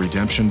 for our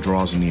redemption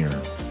draws near.